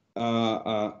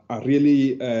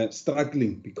really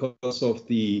struggling because of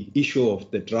the issue of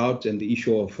the drought and the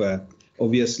issue of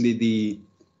obviously the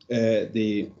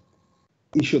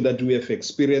issue that we have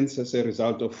experienced as a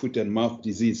result of foot and mouth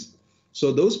disease.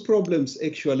 So those problems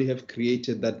actually have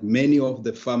created that many of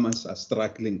the farmers are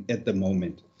struggling at the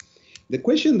moment. The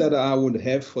question that I would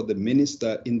have for the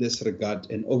minister in this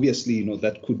regard, and obviously,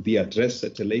 that could be addressed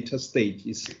at a later stage,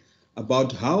 is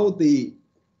about how the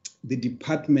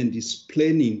department is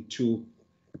planning to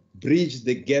bridge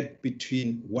the gap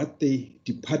between what the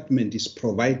department is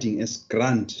providing as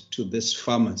grant to these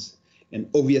farmers and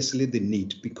obviously the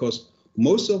need, because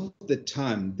most of the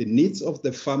time the needs of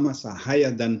the farmers are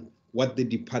higher than what the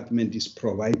department is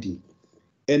providing.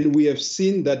 And we have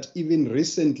seen that even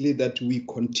recently that we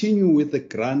continue with the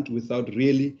grant without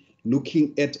really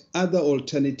looking at other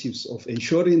alternatives of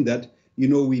ensuring that, we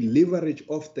leverage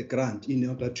off the grant in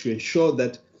order to ensure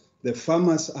that the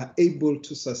farmers are able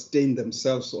to sustain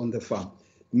themselves on the farm.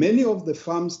 Many of the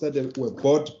farms that were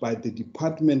bought by the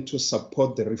department to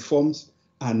support the reforms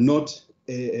are not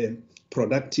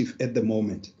productive at the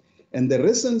moment. And the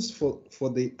reasons for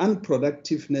the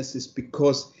unproductiveness is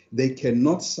because they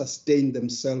cannot sustain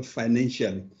themselves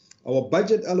financially. Our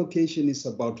budget allocation is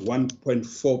about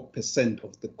 1.4%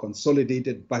 of the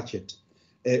consolidated budget,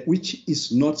 which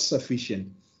is not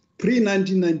sufficient.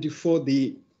 Pre-1994,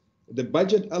 the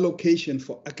budget allocation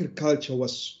for agriculture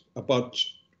was about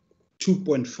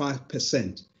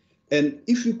 2.5%. And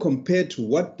if you compare to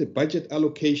what the budget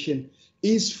allocation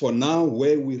is for now,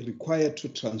 where we're required to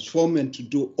transform and to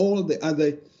do all the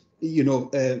other,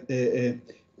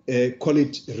 call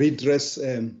it redress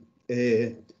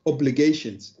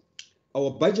obligations,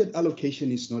 our budget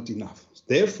allocation is not enough.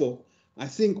 Therefore, I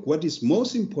think what is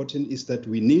most important is that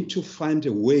we need to find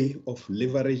a way of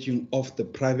leveraging of the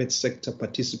private sector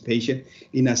participation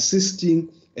in assisting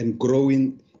and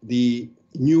growing the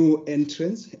new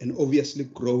entrants and obviously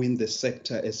growing the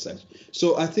sector as such.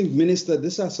 So I think, Minister,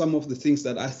 these are some of the things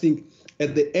that I think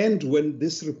at the end, when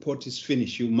this report is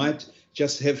finished, you might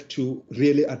just have to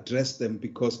really address them,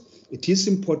 because it is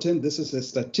important. This is a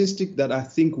statistic that I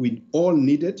think we all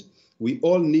needed. We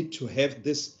all need to have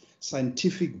this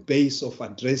scientific base of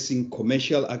addressing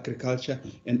commercial agriculture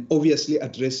and obviously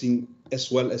addressing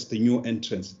as well as the new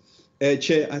entrants.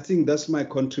 Chair, I think that's my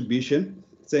contribution.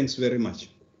 Thanks very much.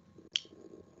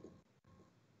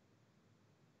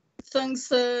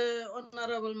 Thanks,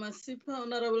 Honorable Masipa.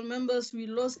 Honorable members, we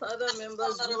lost other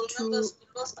members due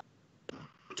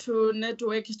to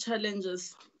network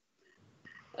challenges.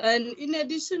 And in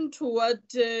addition to what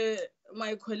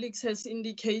my colleagues has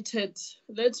indicated,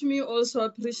 let me also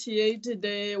appreciate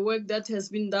the work that has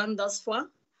been done thus far.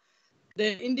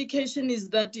 The indication is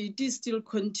that it is still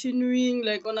continuing,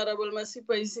 like Honorable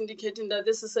Masipa is indicating that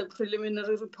this is a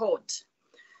preliminary report.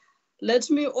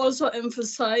 Let me also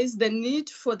emphasize the need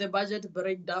for the budget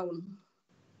breakdown,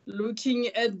 looking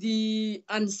at the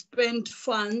unspent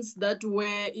funds that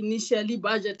were initially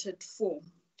budgeted for.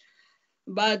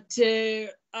 But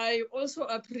I also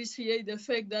appreciate the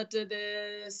fact that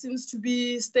there seems to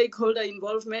be stakeholder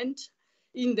involvement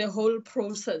in the whole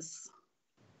process.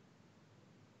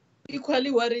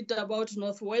 Equally worried about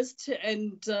Northwest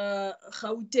and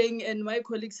Gauteng, and my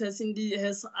colleagues has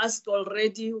asked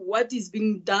already what is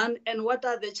being done and what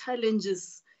are the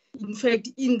challenges, in fact,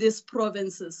 in these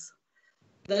provinces.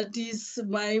 That is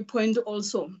my point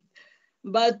also.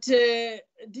 But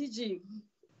DG,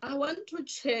 I want to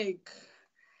check,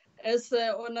 as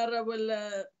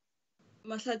Honorable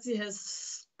Mahlatsi has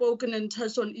spoken and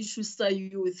touched on issues of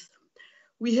youth.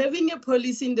 We're having a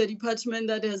policy in the department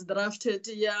that has drafted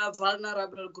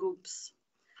vulnerable groups.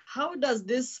 How does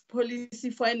this policy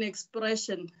find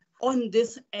expression on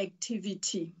this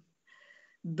activity?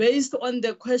 Based on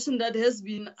the question that has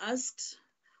been asked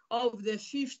of the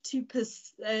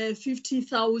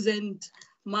 50,000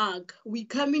 mark, we're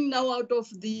coming now out of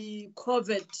the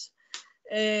COVID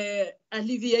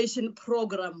alleviation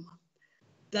program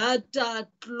that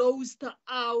closed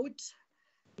out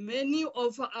many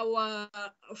of our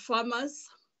farmers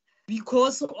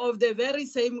because of the very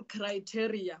same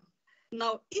criteria.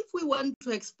 Now, if we want to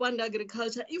expand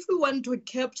agriculture, if we want to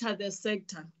capture the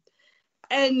sector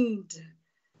and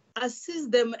assist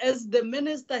them, as the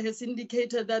minister has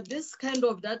indicated, that this kind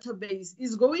of database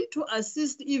is going to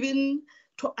assist even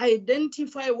to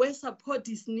identify where support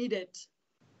is needed.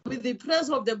 With the press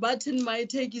of the button, my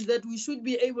take is that we should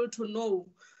be able to know,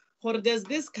 or there's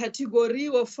this category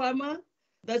of farmer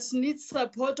that needs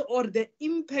support, or the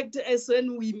impact as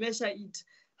when we measure it?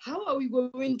 How are we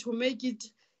going to make it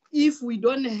if we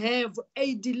don't have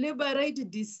a deliberate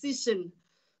decision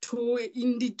to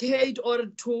indicate or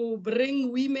to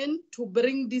bring women, to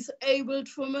bring disabled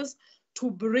farmers, to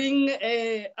bring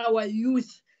our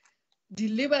youth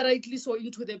deliberately so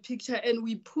into the picture, and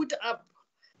we put up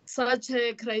such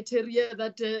a criteria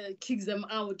that kicks them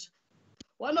out?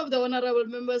 One of the honorable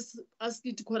members asked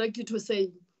it correctly to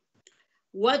say,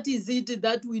 what is it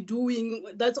that we're doing,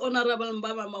 that's Honorable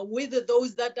Mbamama, with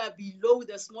those that are below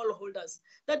the smallholders?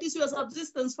 That is your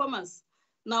subsistence farmers.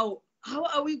 Now, how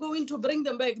are we going to bring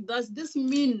them back? Does this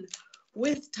mean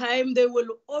with time they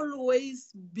will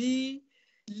always be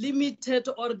limited,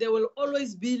 or they will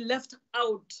always be left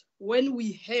out when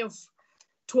we have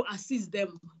to assist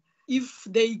them if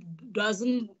they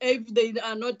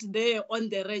are not there on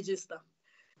the register?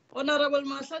 Honorable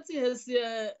Mahlatsi has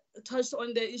touched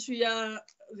on the issue of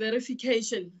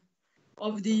verification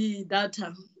of the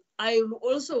data. I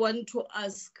also want to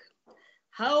ask,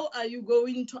 how are you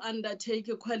going to undertake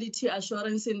a quality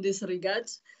assurance in this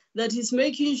regard, that is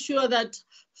making sure that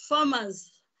farmers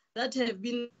that have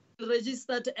been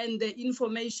registered and the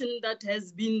information that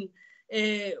has been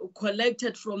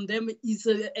collected from them is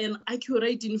an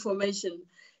accurate information?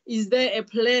 Is there a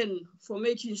plan for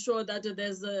making sure that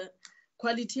there's a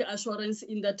quality assurance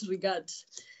in that regard?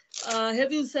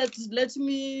 Having said, let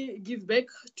me give back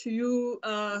to you,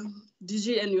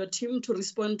 DG, and your team to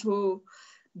respond to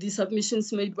the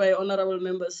submissions made by honorable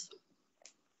members.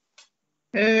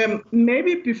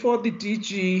 Maybe before the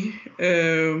DG,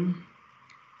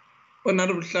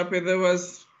 Honorable Hlape, there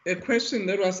was a question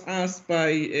that was asked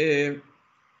by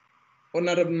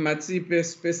Honorable Matsipe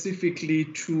specifically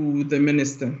to the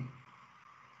Minister.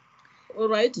 All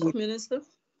right, Minister.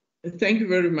 Thank you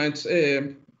very much,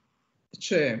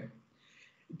 Chair.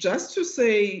 Just to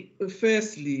say,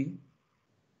 firstly,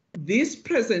 this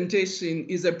presentation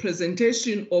is a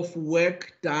presentation of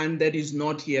work done that is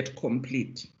not yet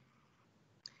complete.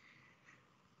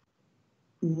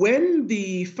 When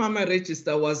the Farmer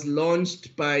Register was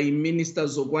launched by Minister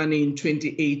Zogwane in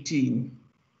 2018,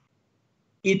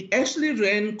 it actually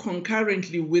ran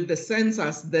concurrently with the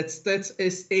census that Stats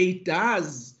SA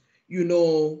does,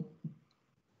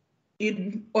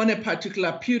 on a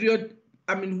particular period,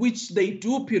 which they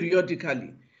do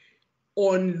periodically,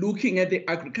 on looking at the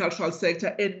agricultural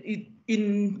sector, and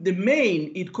in the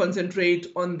main, it concentrates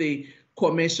on the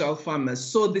commercial farmers.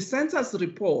 So the census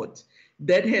report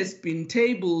that has been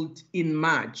tabled in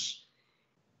March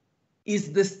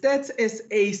is the Stats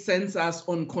SA census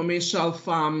on commercial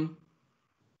farm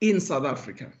in South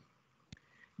Africa.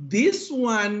 This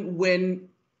one, when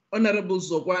Honorable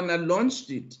Zogwana launched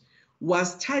it,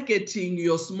 was targeting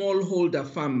your smallholder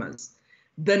farmers.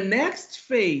 The next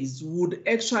phase would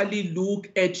actually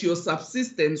look at your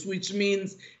subsistence, which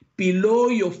means below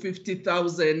your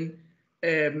 50,000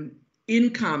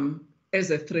 income as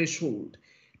a threshold.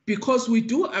 Because we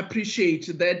do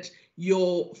appreciate that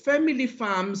your family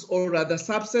farms, or rather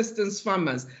subsistence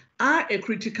farmers, are a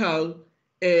critical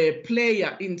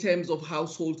player in terms of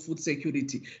household food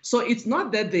security. So it's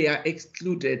not that they are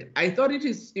excluded. I thought it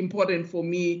is important for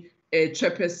me,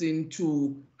 Chairperson,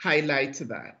 to highlight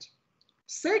that.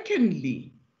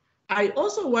 Secondly, I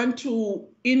also want to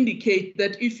indicate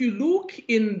that if you look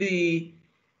in the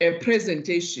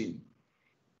presentation,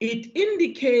 it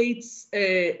indicates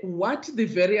what the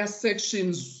various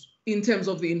sections in terms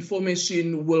of the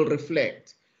information will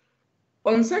reflect.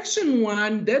 On section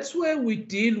 1, that's where we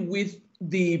deal with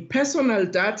the personal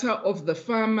data of the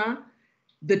farmer,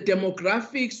 the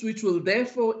demographics, which will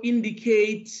therefore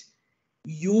indicate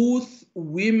youth,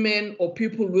 women, or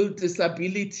people with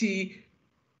disability.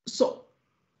 So,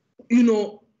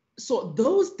 so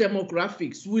those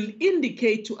demographics will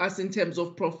indicate to us in terms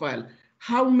of profile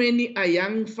how many are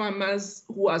young farmers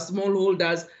who are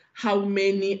smallholders, how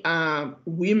many are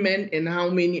women, and how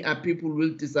many are people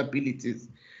with disabilities.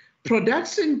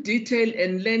 Production detail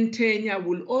and land tenure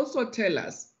will also tell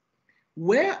us,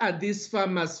 where are these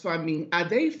farmers farming? Are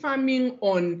they farming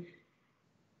on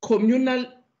communal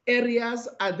areas?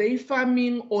 Are they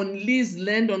farming on leased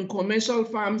land on commercial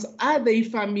farms? Are they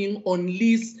farming on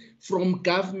lease from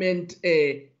government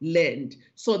land?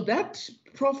 So that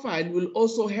profile will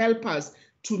also help us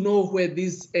to know where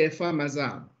these farmers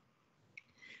are.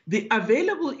 The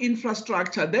available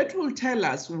infrastructure, that will tell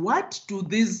us what do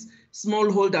these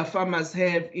smallholder farmers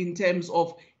have in terms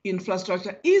of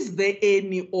infrastructure. Is there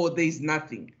any, or there's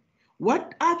nothing?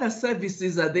 What other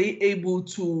services are they able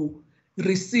to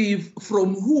receive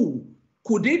from who?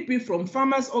 Could it be from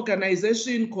farmers'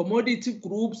 organization, commodity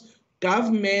groups,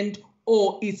 government,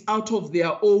 or it's out of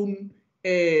their own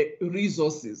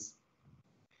resources.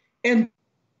 And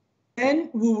then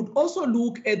we would also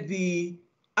look at the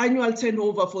annual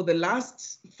turnover for the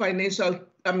last financial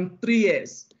 3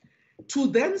 years to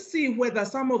then see whether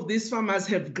some of these farmers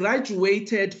have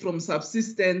graduated from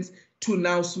subsistence to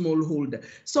now smallholder.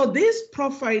 So this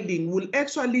profiling will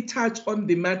actually touch on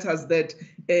the matters that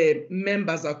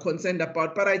members are concerned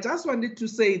about. But I just wanted to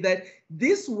say that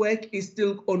this work is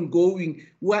still ongoing.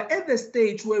 We're at the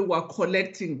stage where we're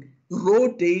collecting raw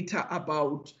data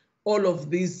about all of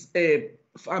these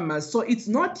farmers. So it's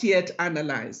not yet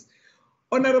analyzed.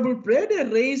 Honorable Breda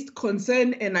raised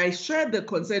concern, and I share the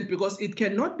concern because it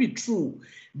cannot be true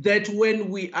that when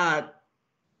we are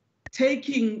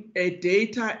taking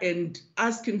data and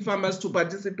asking farmers to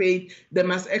participate, they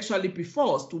must actually be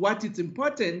forced. What is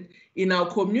important in our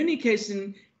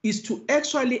communication is to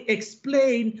actually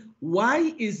explain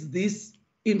why is this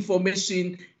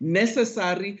information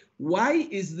necessary, why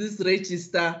is this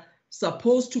register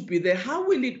supposed to be there, how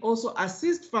will it also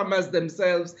assist farmers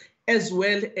themselves as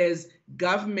well as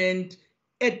government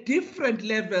at different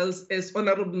levels. As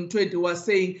Honorable Ntwedi was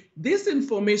saying, this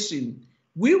information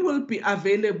will be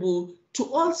available to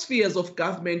all spheres of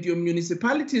government, your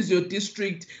municipalities, your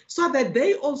district, so that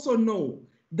they also know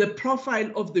the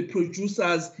profile of the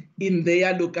producers in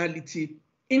their locality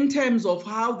in terms of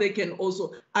how they can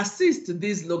also assist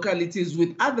these localities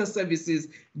with other services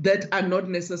that are not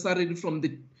necessarily from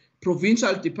the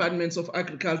provincial departments of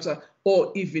agriculture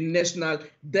or even national,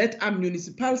 that are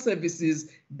municipal services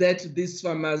that these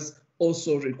farmers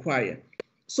also require.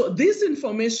 So this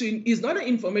information is not an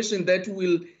information that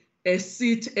will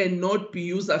sit and not be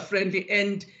user-friendly,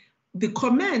 and the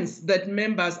comments that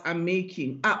members are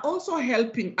making are also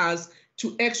helping us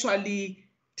to actually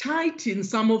tighten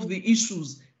some of the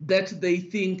issues that they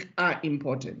think are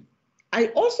important. I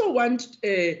also want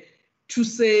to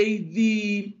say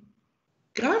the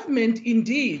government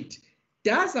indeed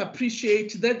does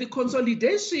appreciate that the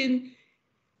consolidation,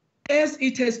 as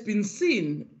it has been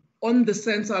seen on the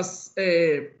census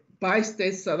by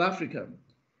State South Africa,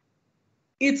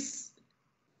 it's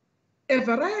a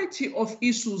variety of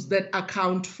issues that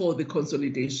account for the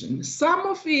consolidation. Some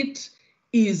of it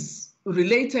is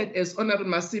related, as Honorable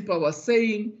Masipa was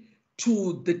saying,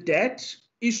 to the debt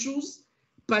issues,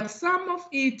 but some of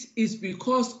it is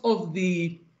because of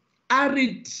the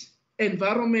arid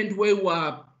environment where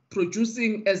we're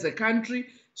producing as a country.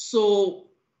 So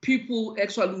people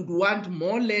actually would want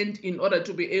more land in order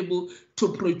to be able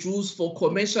to produce for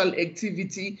commercial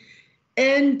activity.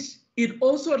 And it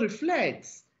also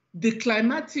reflects the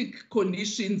climatic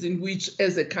conditions in which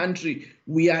as a country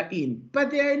we are in.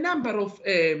 But there are a number of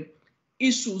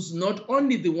issues, not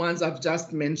only the ones I've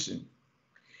just mentioned.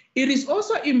 It is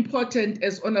also important,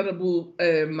 as Honorable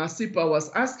Masipa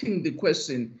was asking the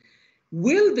question,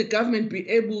 will the government be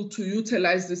able to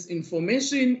utilize this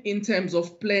information in terms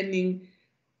of planning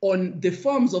on the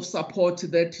forms of support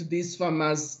that these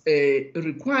farmers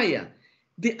require?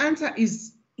 The answer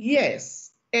is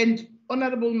yes. And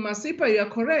Honorable Masipa, you are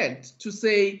correct to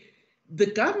say the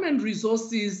government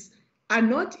resources are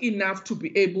not enough to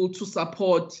be able to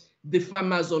support the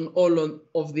farmers on all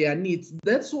of their needs.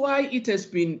 That's why it has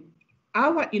been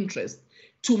our interest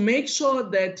to make sure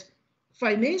that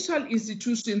financial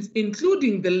institutions,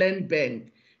 including the Land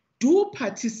Bank, do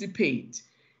participate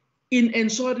in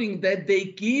ensuring that they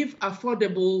give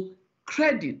affordable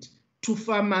credit to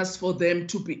farmers for them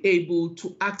to be able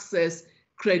to access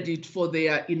credit for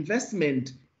their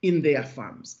investment in their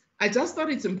farms. I just thought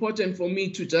it's important for me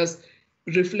to just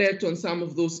reflect on some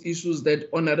of those issues that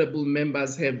honorable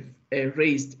members have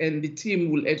raised, and the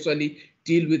team will actually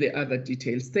deal with the other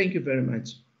details. Thank you very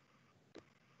much.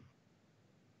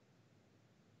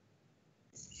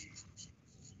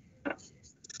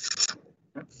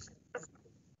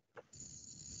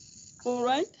 All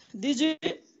right, DG.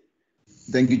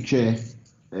 Thank you, Chair.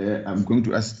 I'm going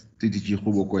to ask DG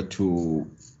Khubokwe to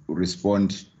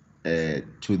respond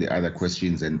to the other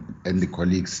questions and the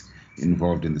colleagues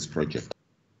involved in this project.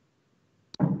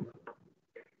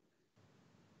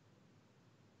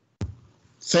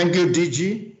 Thank you,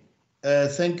 DG.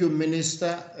 Thank you,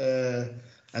 Minister.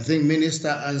 I think Minister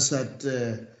answered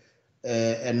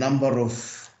a number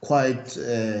of quite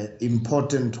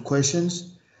important questions.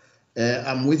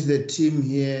 I'm with the team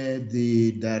here,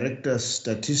 the Director of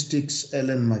Statistics,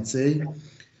 Ellen Matsei,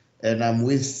 and I'm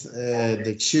with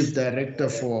the Chief Director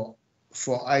for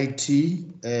IT,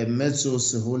 Metso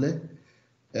Sehole,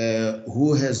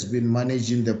 who has been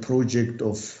managing the project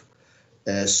of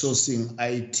sourcing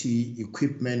IT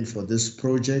equipment for this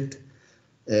project.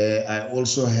 I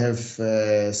also have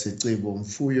Secibo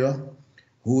Mfuyo,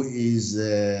 who is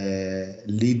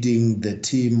leading the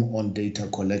team on data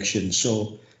collection.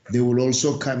 So they will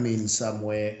also come in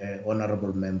somewhere,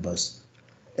 honorable members.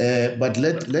 But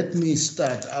let me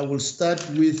start. I will start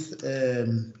with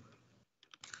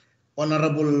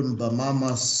Honorable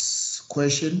Mbamama's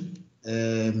question.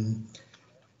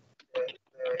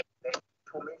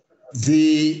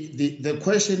 The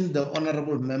question the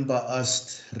honorable member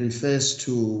asked refers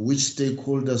to which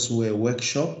stakeholders were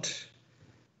workshopped.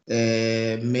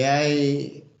 May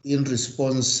I, in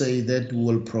response, say that we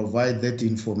will provide that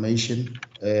information,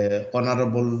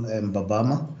 Honorable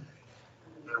Mbabama.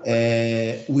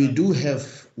 We do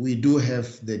have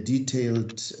the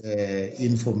detailed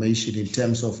information in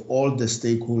terms of all the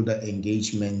stakeholder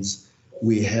engagements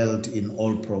we held in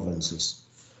all provinces.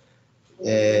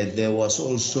 There was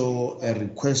also a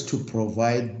request to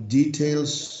provide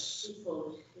details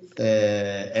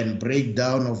and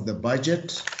breakdown of the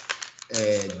budget.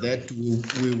 That we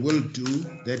will do.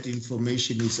 That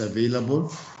information is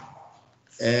available.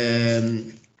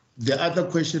 The other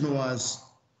question was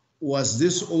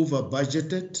this over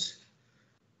budgeted?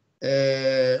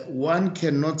 One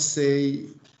cannot say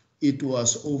it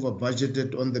was over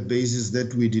budgeted on the basis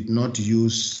that we did not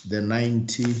use the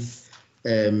 90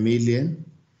 million.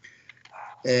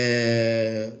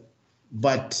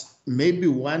 But maybe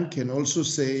one can also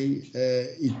say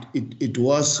it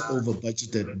was over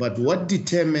budgeted. But what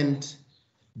determined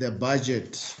the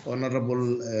budget,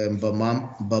 Honorable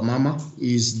Bamama,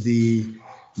 is the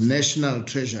National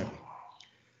Treasury.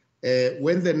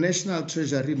 When the National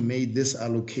Treasury made this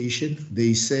allocation,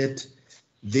 they said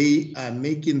they are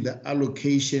making the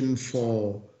allocation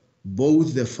for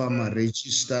both the farmer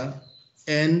register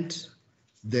and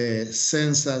the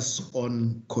census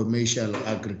on commercial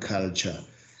agriculture.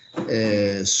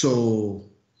 So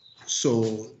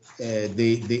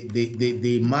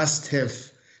they must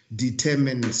have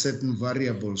determined certain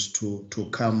variables to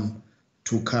come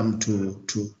to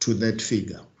that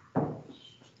figure.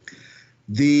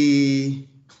 The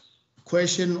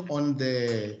question on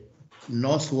the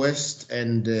Northwest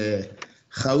and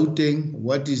Gauteng,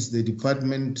 what is the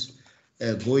department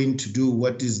going to do?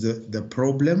 What is the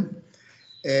problem?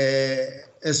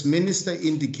 As Minister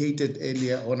indicated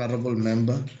earlier, Honorable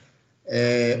Member,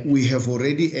 we have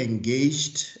already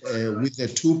engaged with the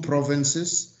two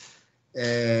provinces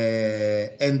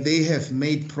and they have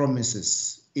made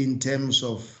promises in terms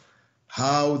of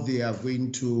how they are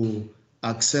going to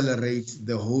accelerate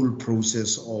the whole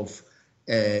process of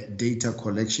data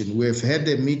collection. We've had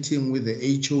a meeting with the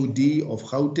HOD of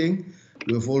Gauteng.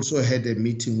 We've also had a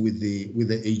meeting with the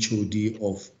HOD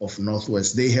of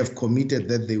Northwest. They have committed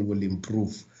that they will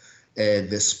improve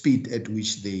the speed at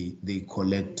which they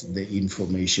collect the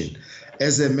information.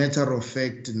 As a matter of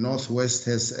fact, Northwest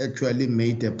has actually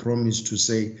made a promise to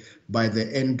say by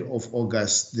the end of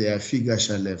August, their figure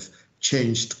shall have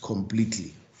changed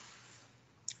completely.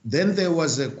 Then there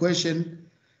was a question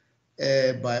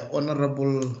by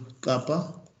Honorable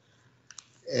Kapa,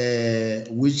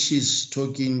 which is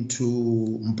talking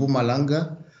to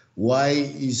Mpumalanga. Why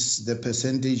is the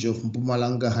percentage of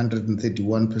Mpumalanga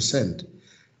 131%?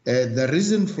 The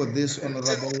reason for this,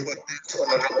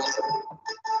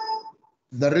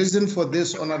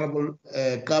 Honorable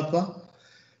Kapa,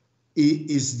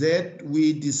 is that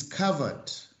we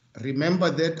discovered,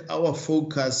 remember that our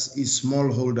focus is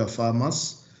smallholder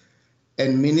farmers,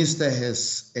 and Minister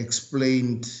has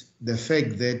explained the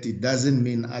fact that it doesn't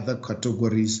mean other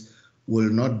categories will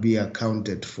not be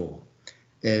accounted for.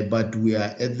 But we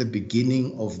are at the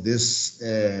beginning of this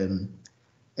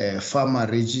farmer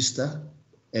register,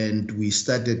 and we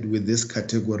started with this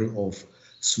category of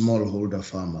smallholder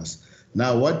farmers.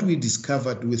 Now, what we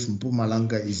discovered with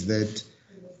Mpumalanga is that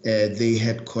they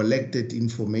had collected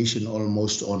information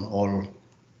almost on all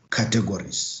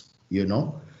categories, you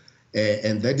know,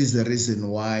 and that is the reason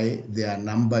why their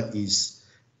number is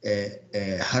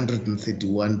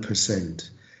 131%.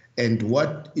 And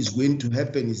what is going to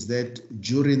happen is that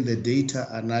during the data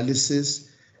analysis,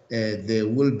 there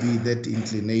will be that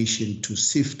inclination to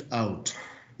sift out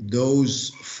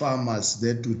those farmers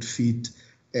that would fit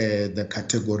the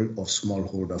category of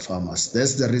smallholder farmers.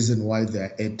 That's the reason why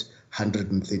they're at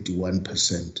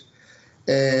 131%.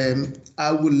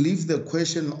 I will leave the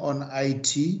question on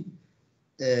IT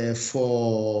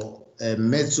for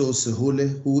Metso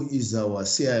Sehule, who is our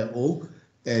CIO,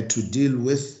 to deal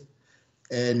with.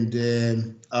 And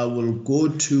I will go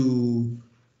to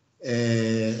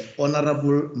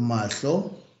Honorable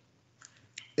Mahlo.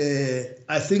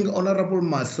 I think Honorable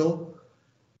Mahlo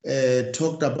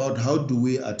talked about how do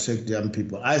we attract young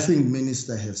people. I think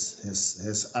Minister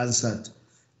has answered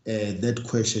that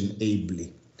question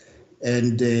ably.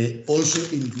 and also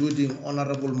including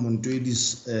Honorable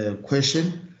Montwedi's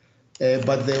question.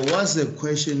 But there was a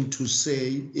question to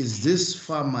say, is this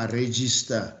farmer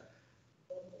register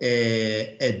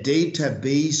a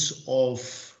database of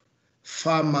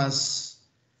farmers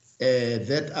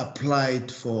that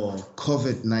applied for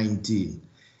COVID-19?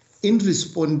 In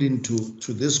responding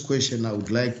to this question, I would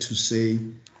like to say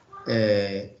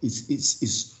the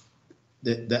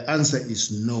answer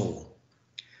is no.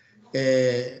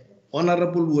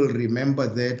 Honorable will remember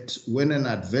that when an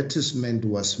advertisement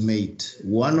was made,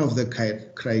 one of the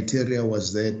criteria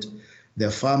was that the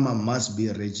farmer must be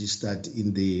registered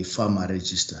in the farmer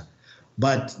register.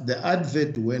 But the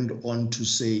advert went on to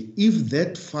say, if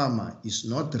that farmer is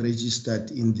not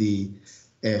registered in the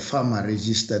farmer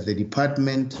register, the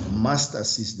department must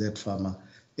assist that farmer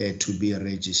to be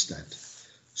registered.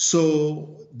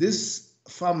 So this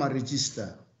farmer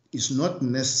register is not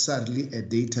necessarily a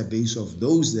database of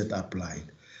those that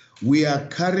applied. We have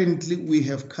currently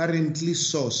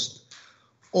sourced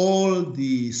all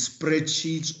the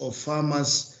spreadsheets of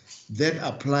farmers that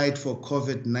applied for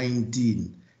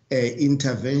COVID-19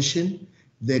 intervention.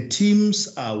 The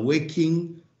teams are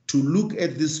working to look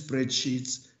at these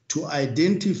spreadsheets to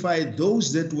identify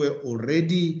those that were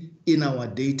already in our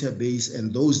database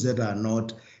and those that are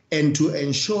not, and to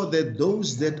ensure that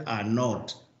those that are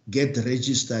not get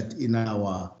registered in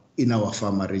our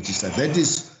farmer register. That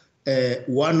is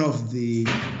one of the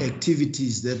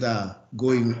activities that are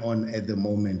going on at the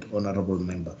moment, Honorable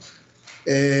Member.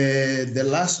 The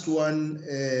last one,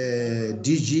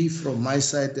 DG from my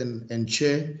side and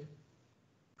Chair,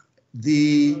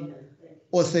 the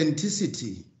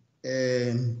authenticity.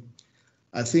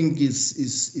 I think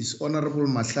is Honorable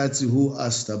Mahlatsi who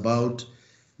asked about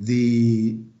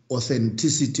the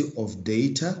authenticity of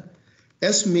data.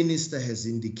 As Minister has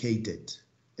indicated,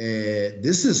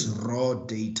 this is raw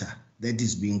data that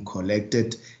is being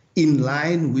collected in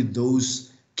line with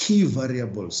those key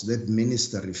variables that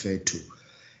Minister referred to.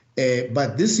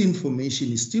 But this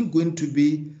information is still going to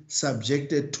be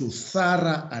subjected to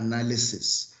thorough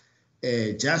analysis,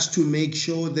 just to make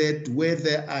sure that where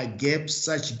there are gaps,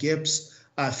 such gaps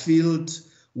are filled,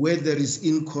 where there is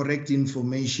incorrect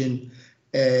information,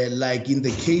 like in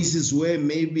the cases where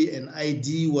maybe an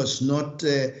ID was not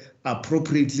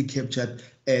appropriately captured,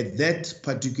 that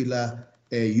particular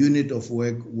unit of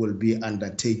work will be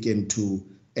undertaken to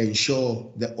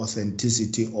ensure the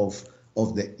authenticity of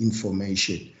the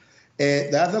information.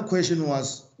 The other question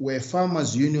was, were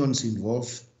farmers' unions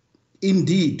involved?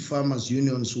 Indeed, farmers'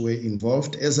 unions were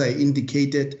involved. As I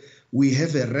indicated, we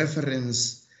have a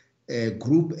reference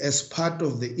group as part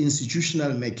of the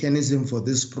institutional mechanism for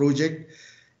this project.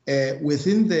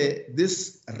 Within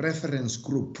this reference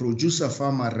group, producer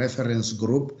farmer reference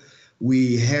group,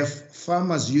 we have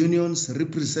farmers unions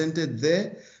represented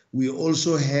there. We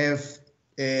also have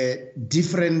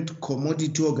different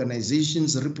commodity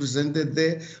organizations represented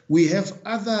there. We have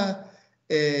other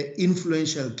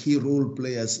influential key role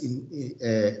players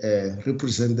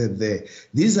represented there.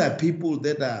 These are people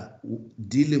that are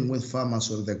dealing with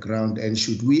farmers on the ground, and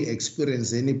should we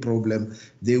experience any problem,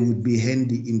 they would be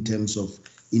handy in terms of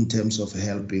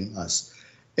helping us.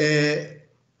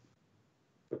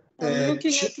 I'm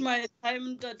looking at my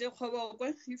time,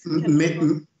 if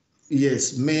you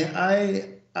yes, may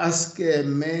I ask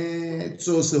Mayor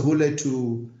Tsosehule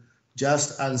to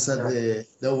just answer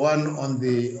the one on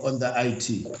the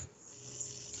IT.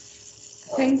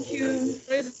 Thank you.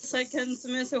 3 seconds,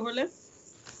 Ms. Hole.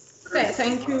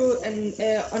 Thank you, and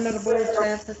Honorable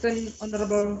Chairperson,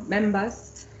 Honorable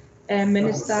Members,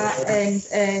 Minister, and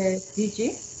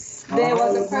DG. There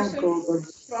was a question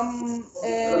from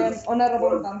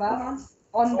Honorable Bambara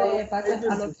on the budget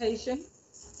allocation,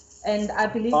 and I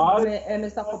believe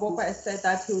Mr. Koboko has said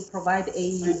that he will provide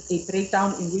a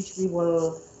breakdown in which we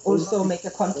will also make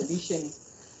a contribution.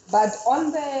 But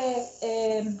on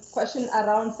the question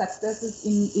around successes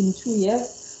in 2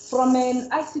 years, from an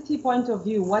ICT point of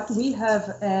view, what we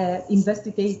have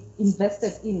invested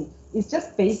in is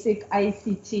just basic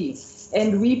ICT.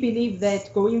 And we believe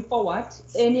that going forward,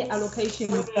 any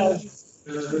allocation will be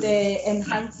the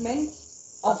enhancement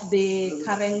of the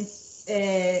current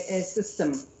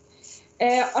system.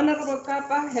 Honorable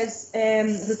Kapa has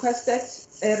requested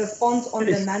a response on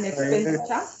the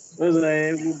non-expenditure.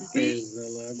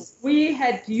 We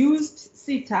had used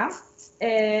CETA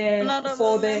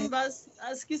for the... Members,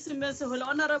 excuse me,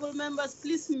 honorable members,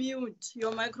 please mute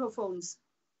your microphones.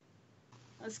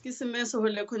 Excuse me,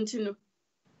 continue.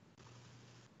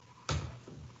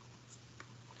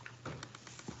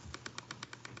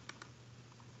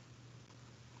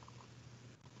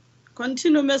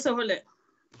 Continue, Mr. Hole.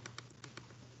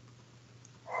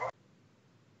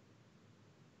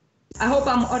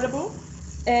 audible?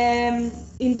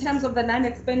 In terms of the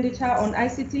non-expenditure on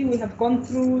ICT, we have gone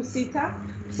through SETA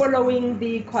following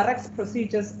the correct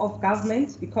procedures of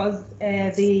government, because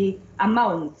the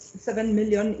amount, 7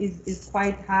 million, is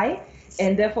quite high,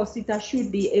 and therefore SETA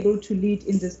should be able to lead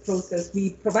in this process. We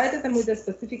provided them with the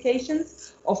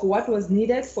specifications of what was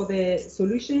needed for the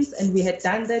solutions, and we had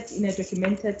done that in a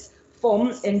documented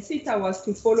form, and SETA was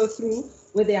to follow through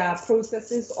with their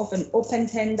processes of an open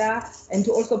tender, and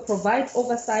to also provide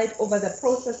oversight over the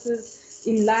processes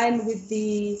in line with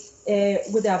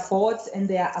their boards and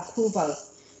their approvals.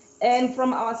 And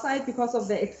from our side, because of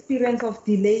the experience of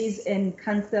delays and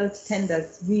cancelled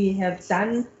tenders, we have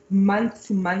done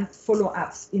month-to-month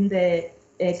follow-ups in the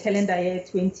calendar year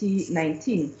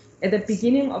 2019. At the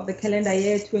beginning of the calendar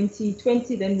year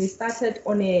 2020, then we started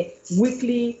on a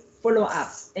weekly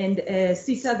follow-up, and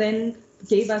SETA then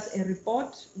gave us a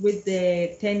report with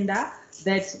the tender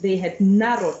that they had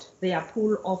narrowed their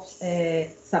pool of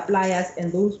suppliers,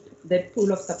 and that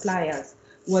pool of suppliers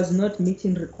was not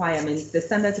meeting requirements. The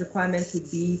standard requirements would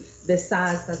be the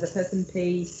SARS, does the person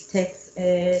pay tax,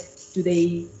 do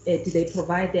they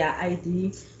provide their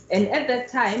ID? And at that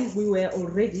time, we were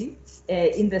already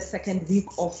in the second week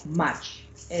of March,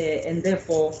 and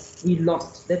therefore we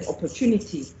lost that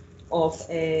opportunity of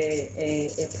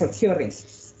procuring.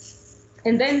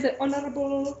 And then the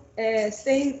Honorable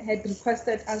Steyn had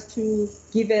requested us to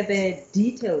give her the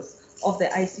details of the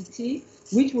ICT,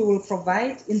 which we will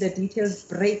provide in the details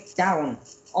breakdown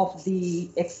of the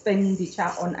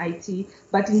expenditure on IT.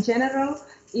 But in general,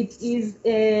 it is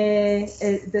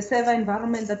the server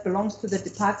environment that belongs to the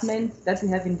department that we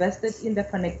have invested in, the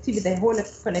connectivity, the whole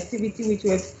connectivity which we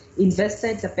have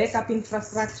invested, the backup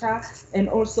infrastructure, and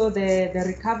also the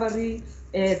recovery.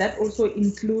 That also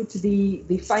includes the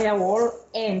firewall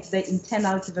and the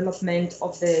internal development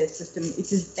of the system.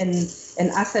 It is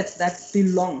an asset that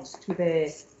belongs to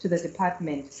the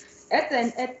department. At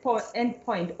the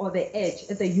endpoint or the edge,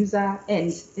 at the user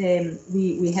end,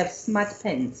 we have smart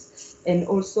pens and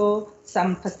also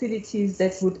some facilities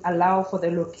that would allow for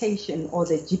the location or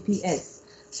the GPS,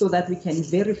 so that we can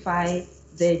verify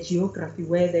the geography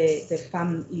where the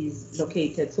farm is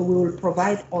located. So we will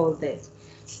provide all that.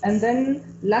 And then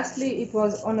lastly, it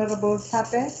was Honorable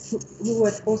Tape who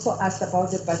had also asked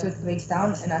about the budget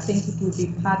breakdown, and I think it will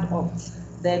be part of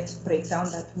that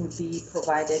breakdown that will be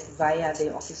provided via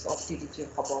the Office of DDG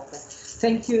Khoboka.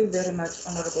 Thank you very much,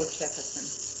 Honorable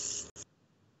Chairperson.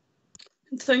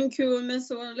 Thank you,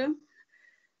 Ms. Wale.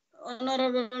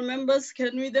 Honorable members,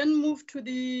 can we then move to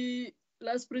the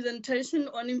last presentation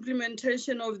on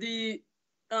implementation of the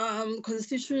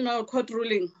Constitutional Court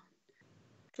ruling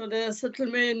for the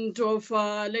settlement of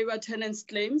labor tenants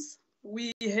claims?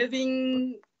 We're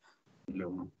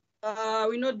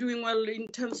not doing well in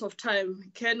terms of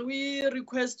time. Can we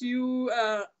request you,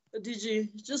 DG,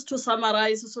 just to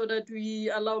summarize so that we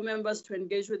allow members to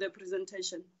engage with the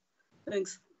presentation?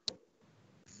 Thanks.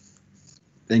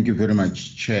 Thank you very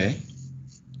much, Chair.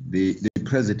 The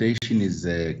presentation is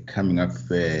coming up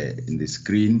in the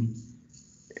screen.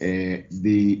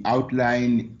 The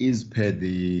outline is per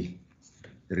the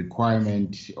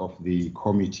requirement of the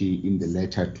committee in the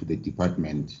letter to the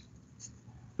department.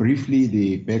 Briefly,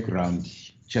 the background,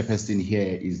 Chairperson,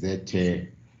 here is that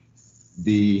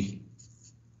the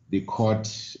court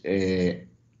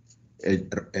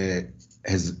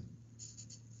has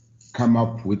come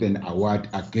up with an award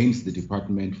against the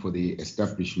department for the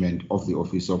establishment of the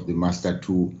Office of the Master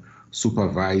to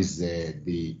supervise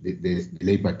the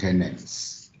labor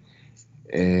tenants.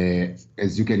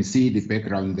 As you can see, the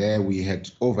background there, we had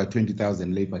over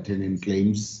 20,000 labor tenant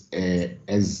claims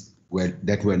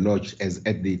that were lodged as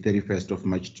at the 31st of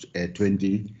March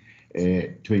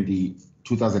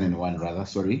 2001, rather,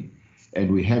 sorry.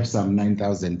 And we have some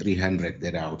 9,300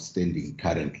 that are outstanding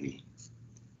currently.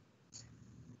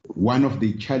 One of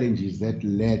the challenges that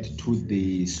led to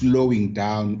the slowing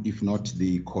down, if not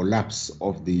the collapse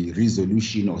of the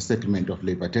resolution or settlement of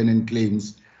labor tenant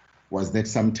claims, was that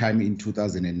sometime in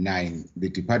 2009, the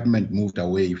department moved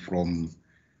away from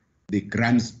the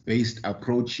grants-based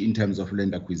approach in terms of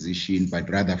land acquisition, but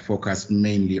rather focused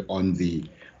mainly on the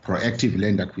proactive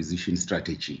land acquisition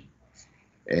strategy,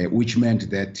 which meant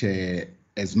that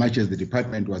as much as the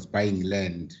department was buying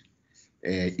land,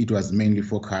 it was mainly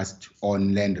focused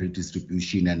on land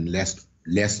redistribution and less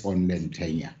on land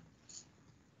tenure.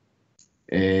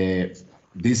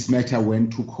 This matter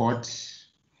went to court.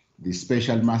 The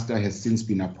special master has since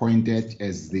been appointed.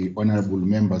 As the honorable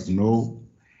members know,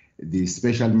 the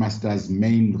special master's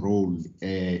main role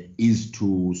is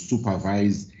to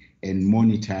supervise and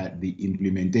monitor the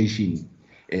implementation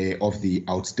of the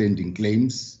outstanding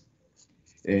claims.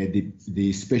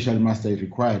 the special master is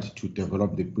required to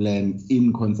develop the plan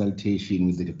in consultation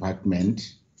with the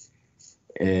department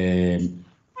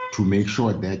to make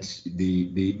sure that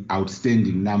the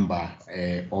outstanding number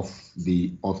of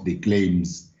the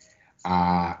claims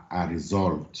are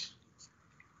resolved.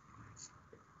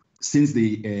 Since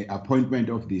the appointment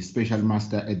of the special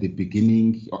master at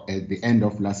the end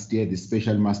of last year, the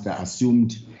special master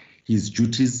assumed his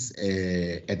duties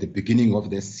at the beginning of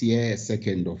this year,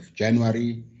 2nd of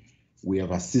January. We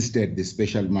have assisted the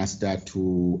special master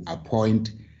to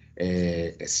appoint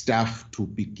staff to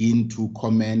begin to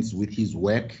commence with his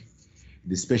work.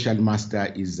 The special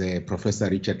master is Professor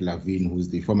Richard Lavin, who is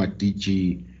the former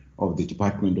DG of the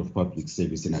Department of Public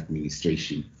Service and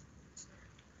Administration.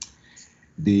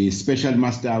 The special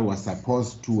master was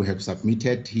supposed to have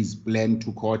submitted his plan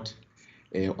to court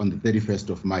on the 31st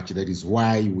of March. That is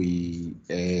why we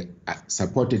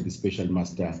supported the special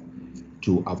master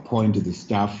to appoint the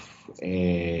staff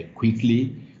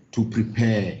quickly to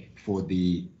prepare for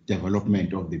the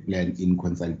development of the plan in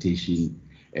consultation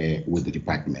with the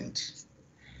department.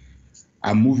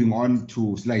 I'm moving on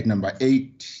to slide number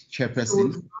 8,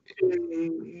 Chairperson.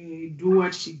 Do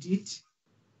what she did,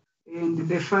 and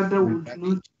the father would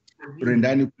not.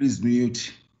 Brendani, please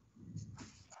mute.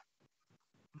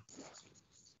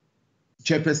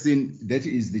 Chairperson, that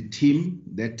is the team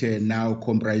that now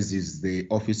comprises the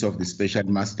Office of the Special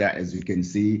Master. As you can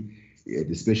see,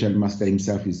 the Special Master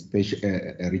himself is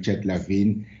Richard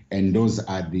Lavin, and those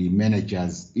are the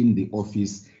managers in the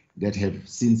office that have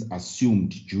since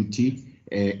assumed duty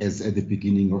as at the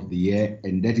beginning of the year,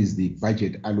 and that is the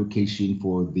budget allocation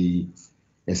for the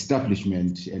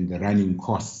establishment and the running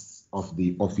costs of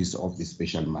the Office of the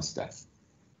Special Master.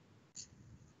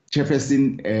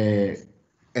 Chairperson,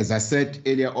 as I said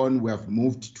earlier on, we have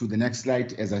moved to the next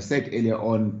slide. As I said earlier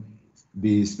on,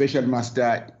 the Special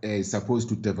Master is supposed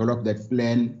to develop that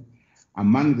plan.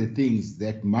 Among the things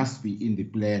that must be in the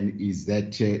plan is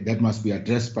that must be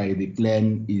addressed by the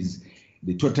plan is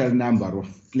the total number of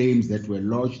claims that were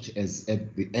lodged as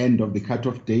at the end of the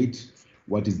cutoff date.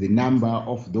 What is the number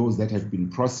of those that have been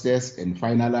processed and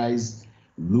finalized?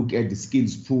 Look at the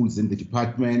skills pools in the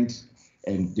department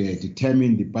and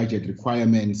determine the budget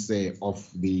requirements of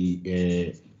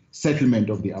the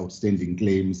settlement of the outstanding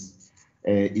claims.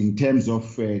 In terms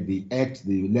of the Act,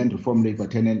 the Land Reform Labor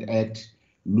Tenant Act,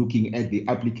 looking at the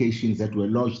applications that were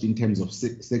lodged in terms of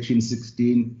Section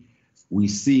 16, we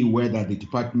see whether the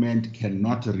department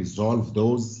cannot resolve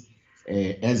those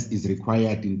as is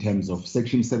required in terms of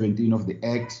Section 17 of the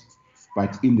Act.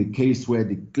 But in the case where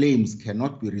the claims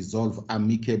cannot be resolved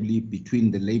amicably between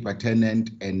the labor tenant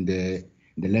and the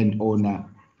landowner,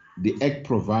 the Act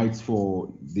provides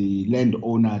for the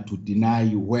landowner to deny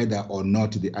whether or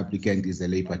not the applicant is a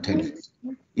labor tenant.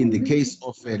 In the case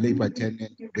of a labor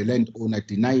tenant, the landowner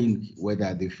denying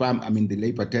whether the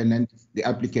labor tenant, the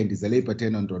applicant is a labor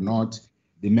tenant or not,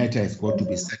 the matter has got to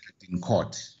be settled in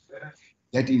court.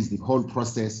 That is the whole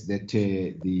process that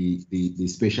the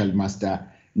special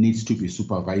master needs to be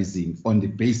supervising on the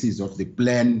basis of the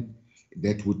plan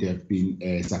that would have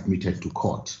been submitted to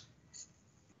court.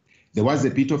 There was a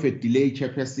bit of a delay,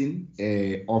 Chairperson,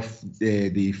 of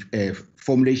the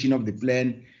formulation of the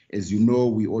plan. As you know,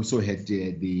 we also had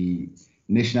the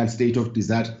national state of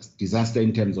disaster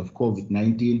in terms of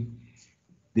COVID-19.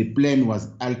 The plan was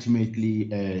ultimately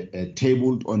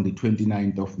tabled on the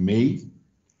 29th of May,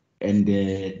 and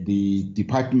the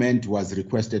department was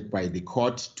requested by the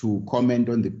court to comment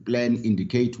on the plan,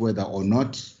 indicate whether or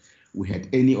not we had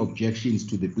any objections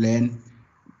to the plan.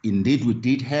 Indeed, we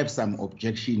did have some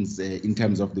objections in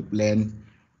terms of the plan,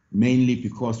 mainly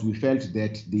because we felt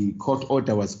that the court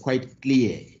order was quite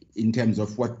clear in terms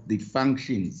of what the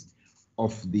functions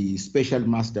of the special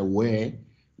master were.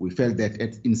 We felt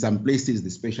that in some places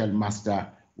the special master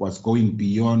was going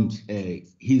beyond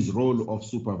his role of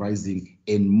supervising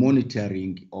and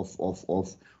monitoring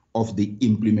of the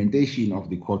implementation of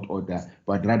the court order,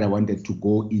 but rather wanted to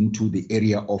go into the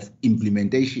area of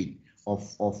implementation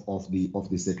of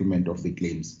the settlement of the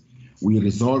claims. We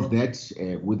resolved that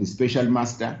with the special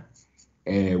master.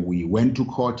 We went to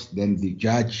court. Then the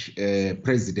judge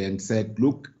president said,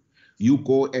 look, you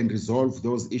go and resolve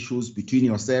those issues between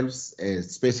yourselves,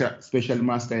 special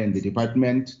master and the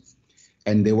department.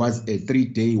 And there was a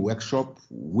 3-day workshop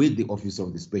with the Office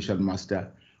of the Special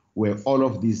Master where all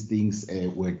of these things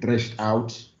were thrashed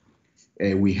out.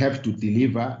 We have to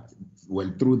deliver,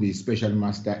 well, through the Special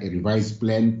Master, a revised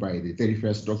plan by the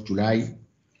 31st of July.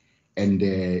 And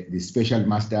the Special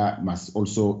Master must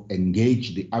also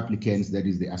engage the applicants, that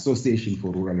is the Association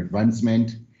for Rural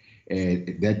Advancement,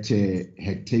 that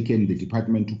had taken the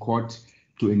department to court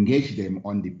to engage them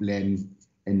on the plan,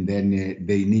 and then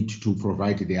they need to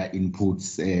provide their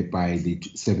inputs by the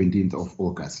 17th of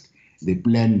August. The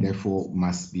plan, therefore,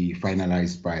 must be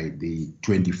finalized by the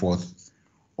 24th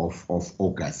of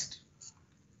August.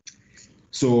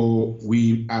 So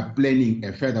we are planning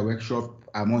a further workshop.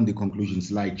 I'm on the conclusion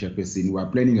slide, Chairperson. We are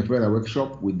planning a further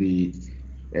workshop with the.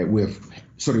 We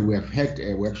have had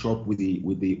a workshop with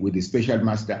the special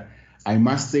master. I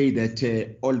must say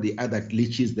that all the other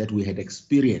glitches that we had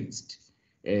experienced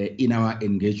in our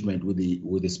engagement with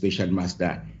the special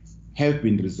master have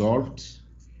been resolved.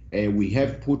 We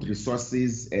have put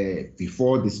resources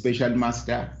before the special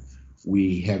master.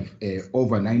 We have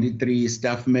over 93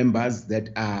 staff members that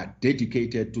are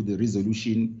dedicated to the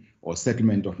resolution or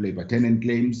settlement of labor tenant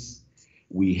claims.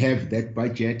 We have that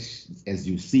budget, as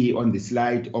you see on the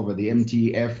slide, over the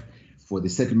MTF for the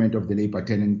settlement of the labor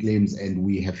tenant claims, and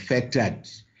we have factored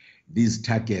these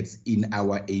targets in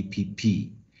our APP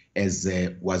as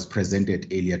was presented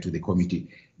earlier to the committee.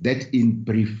 That, in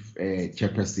brief,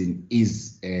 Chairperson,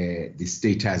 is the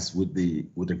status with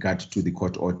regard to the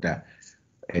court order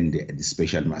and the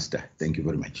special master. Thank you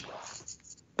very much.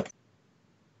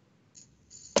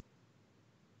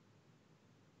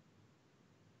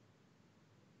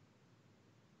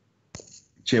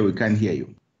 Chair, we can't hear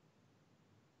you.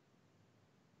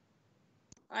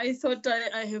 I thought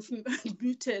I have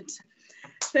muted.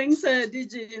 Thanks,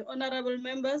 DG. Honorable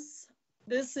members,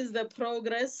 this is the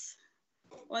progress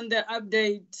on the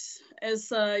update as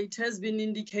it has been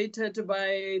indicated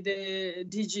by the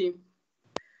DG.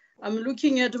 I'm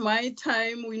looking at my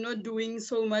time, we're not doing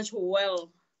so much well.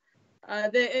 Are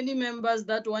there any members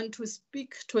that want to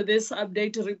speak to this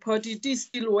update report? It is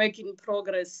still work in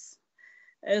progress,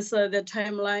 as the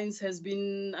timelines has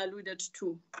been alluded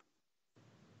to.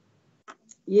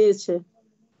 Yes, Chair.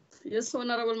 Yes,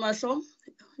 Honorable Masho,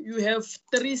 you have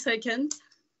 3 seconds.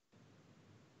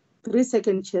 3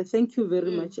 seconds, Chair. Thank you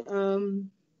very much.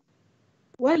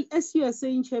 Well, as you are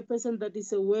saying, Chairperson, that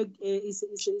is a work, as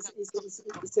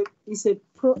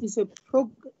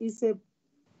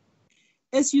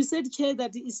you said, Chair,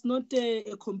 that it's not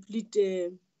a complete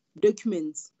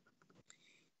document.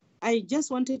 I just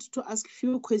wanted to ask a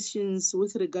few questions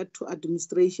with regard to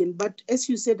administration, but as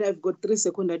you said, I've got 3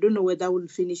 seconds. I don't know whether I will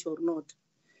finish or not.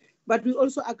 But we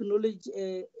also acknowledge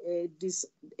this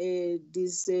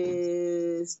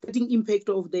spreading impact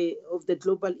of the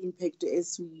global impact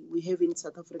as we have in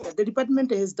South Africa. The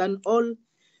department has done all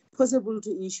possible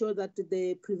to ensure that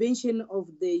the prevention of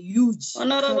the huge...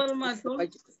 Honorable Masho,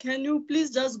 can you please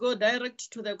just go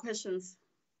direct to the questions?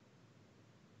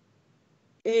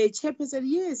 Chairperson,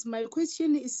 yes, my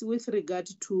question is with regard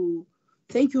to,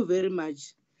 thank you very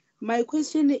much. My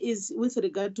question is with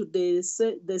regard to the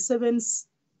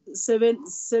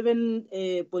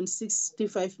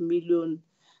 7.65 million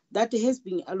that has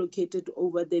been allocated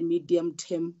over the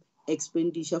medium-term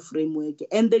expenditure framework.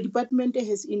 And the department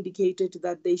has indicated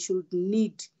that there should be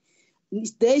need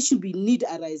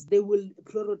arise. They will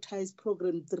prioritize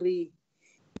program 3.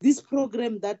 This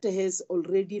program that has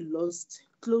already lost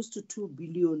close to 2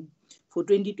 billion for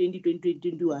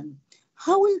 2020-2021.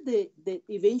 How will the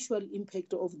eventual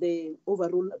impact of the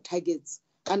overall targets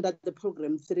under the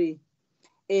program 3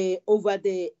 over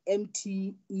the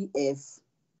MTEF?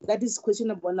 That is question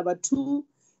number 1. Number 2,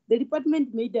 the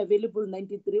department made available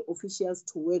 93 officials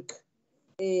to work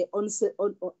on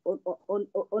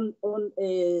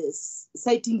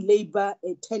citing labor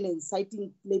tenants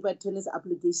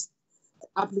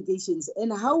applications.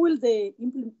 And how will the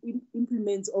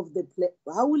implements of the plan?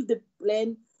 How will the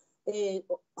plan?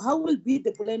 How will be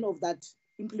the plan of that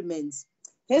implements?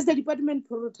 Has the department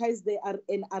prioritized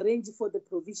and arranged for the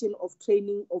provision of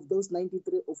training of those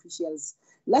 93 officials?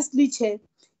 Lastly, Chair,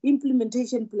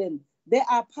 implementation plan. There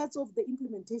are parts of the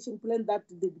implementation plan that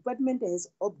the department has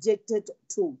objected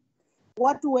to.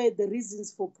 What were the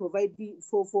reasons for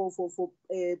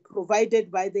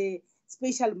provided by the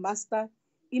special master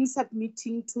in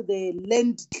submitting to the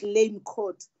land claim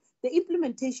court the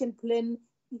implementation plan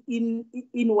in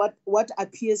what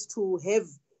appears to have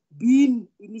been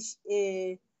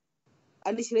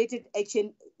initiated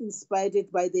action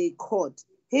inspired by the court,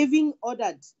 having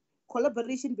ordered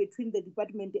collaboration between the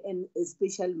department and a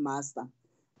special master?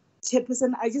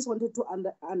 Chairperson, I just wanted to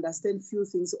understand a few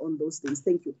things on those things.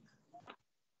 Thank you.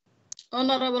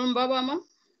 Honorable Mbabama.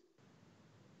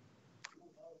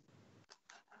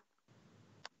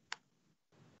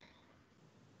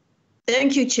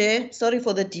 Thank you, Chair. Sorry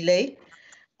for the delay.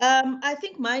 I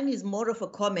think mine is more of a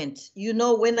comment. You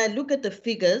know, when I look at the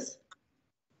figures,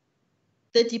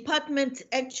 the department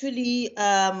actually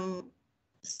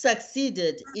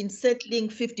succeeded in settling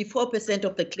 54%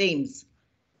 of the claims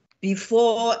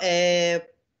before the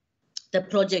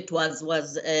project was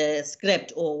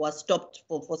scrapped or was stopped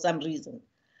for some reason.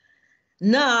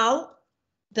 Now,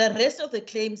 the rest of the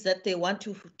claims that they want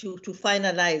to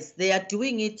finalize, they are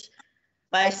doing it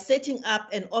by setting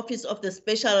up an office of the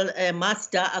special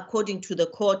master according to the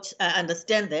court. I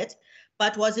understand that.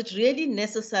 But was it really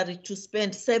necessary to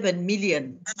spend 7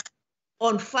 million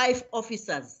on 5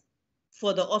 officers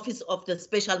for the office of the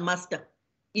special master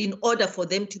in order for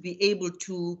them to be able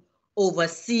to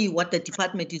oversee what the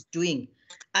department is doing?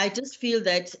 I just feel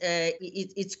that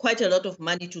it's quite a lot of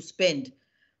money to spend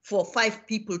for 5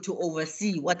 people to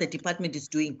oversee what the department is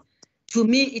doing. To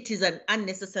me, it is an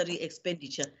unnecessary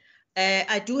expenditure.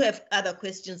 I do have other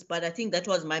questions, but I think that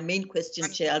was my main question,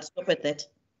 Chair. I'll stop at that.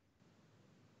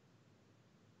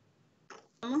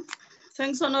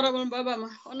 Thanks, Honorable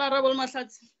Babama. Honorable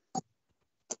Mahlatsi.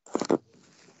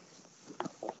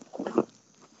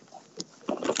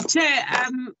 Chair,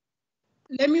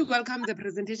 let me welcome the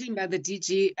presentation by the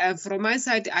DG. From my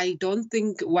side, I don't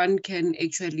think one can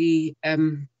actually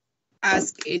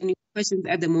ask any questions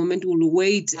at the moment. We'll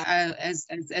wait as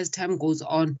time goes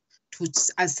on to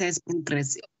assess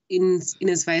progress in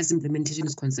as far as implementation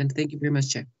is concerned. Thank you very much,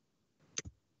 Chair.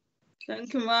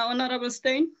 Thank you, Honorable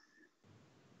Steyn.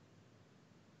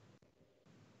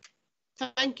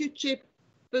 Thank you,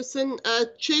 Chairperson.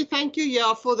 Chair, thank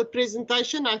you for the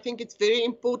presentation. I think it's very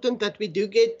important that we do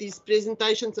get these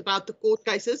presentations about the court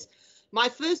cases. My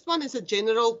first one is a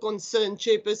general concern,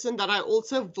 Chairperson, that I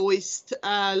also voiced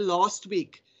last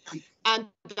week. And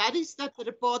that is that the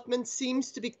department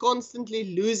seems to be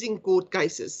constantly losing court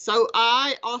cases. So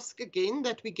I ask again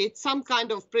that we get some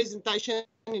kind of presentation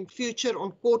in future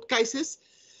on court cases.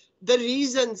 The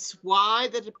reasons why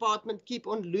the department keep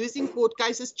on losing court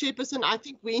cases, Chairperson, I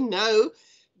think we know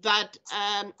that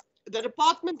the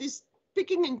department is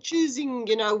picking and choosing,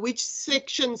 which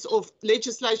sections of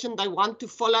legislation they want to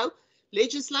follow.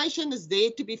 Legislation is there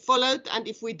to be followed, and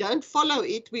if we don't follow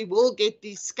it, we will get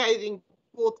these scathing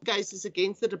court cases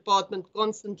against the department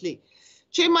constantly.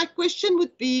 Chair, my question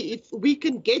would be if we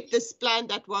can get this plan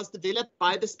that was developed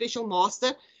by the special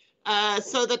master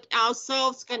so that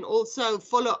ourselves can also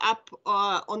follow up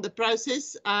on the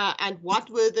process and what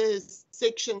were the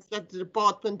sections that the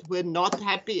department were not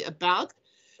happy about,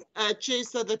 Chair,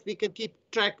 so that we can keep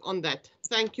track on that.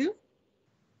 Thank you.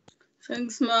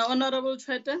 Thanks, Ma. Honorable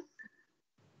Cheta.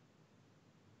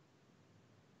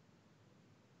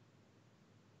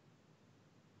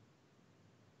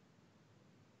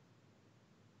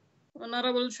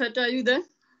 Honorable Cheta, are you there?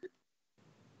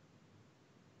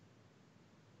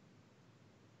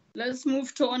 Let's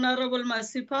move to Honorable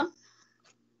Masipa.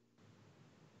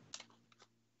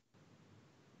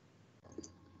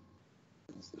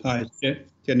 Hi, Chair.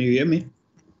 Can you hear me?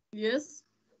 Yes.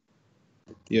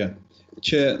 Yeah.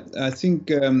 Chair, I think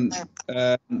I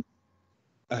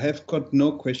have got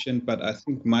no question, but I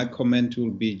think my comment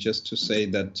will be just to say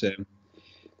that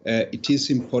it is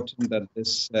important that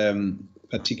this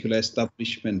particular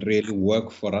establishment really work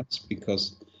for us,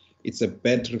 because it's a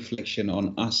bad reflection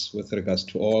on us with regards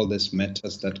to all these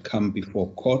matters that come before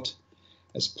court.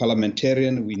 As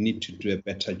parliamentarian, we need to do a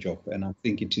better job. And I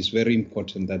think it is very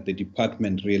important that the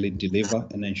department really deliver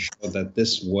and ensure that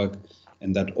this work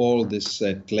and that all these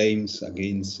claims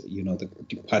against, the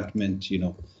department,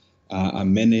 are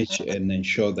managed and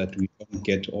ensure that we don't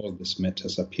get all these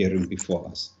matters appearing before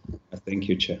us. Thank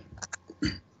you, Chair.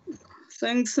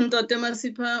 Thanks, Ntate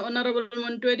Masipa. Honorable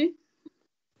Montwedi.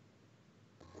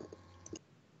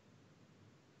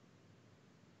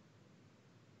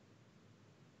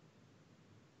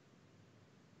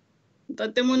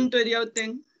 Ntate Montwedi, out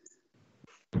there.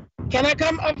 Can I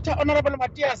come after Honorable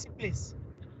Matthias, please?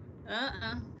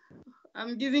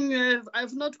 I'm giving you,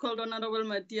 I've not called Honorable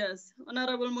Matthias.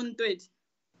 Honorable Montwedi,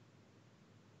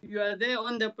 you are there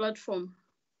on the platform.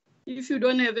 If you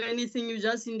don't have anything, you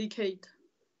just indicate.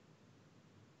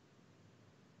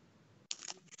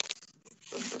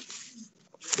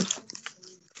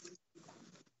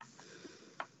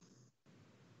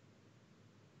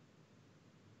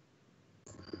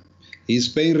 He's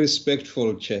being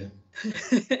respectful, Chair.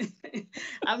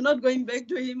 I'm not going back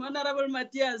to him. Honorable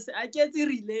Matthias, I can't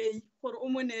relay for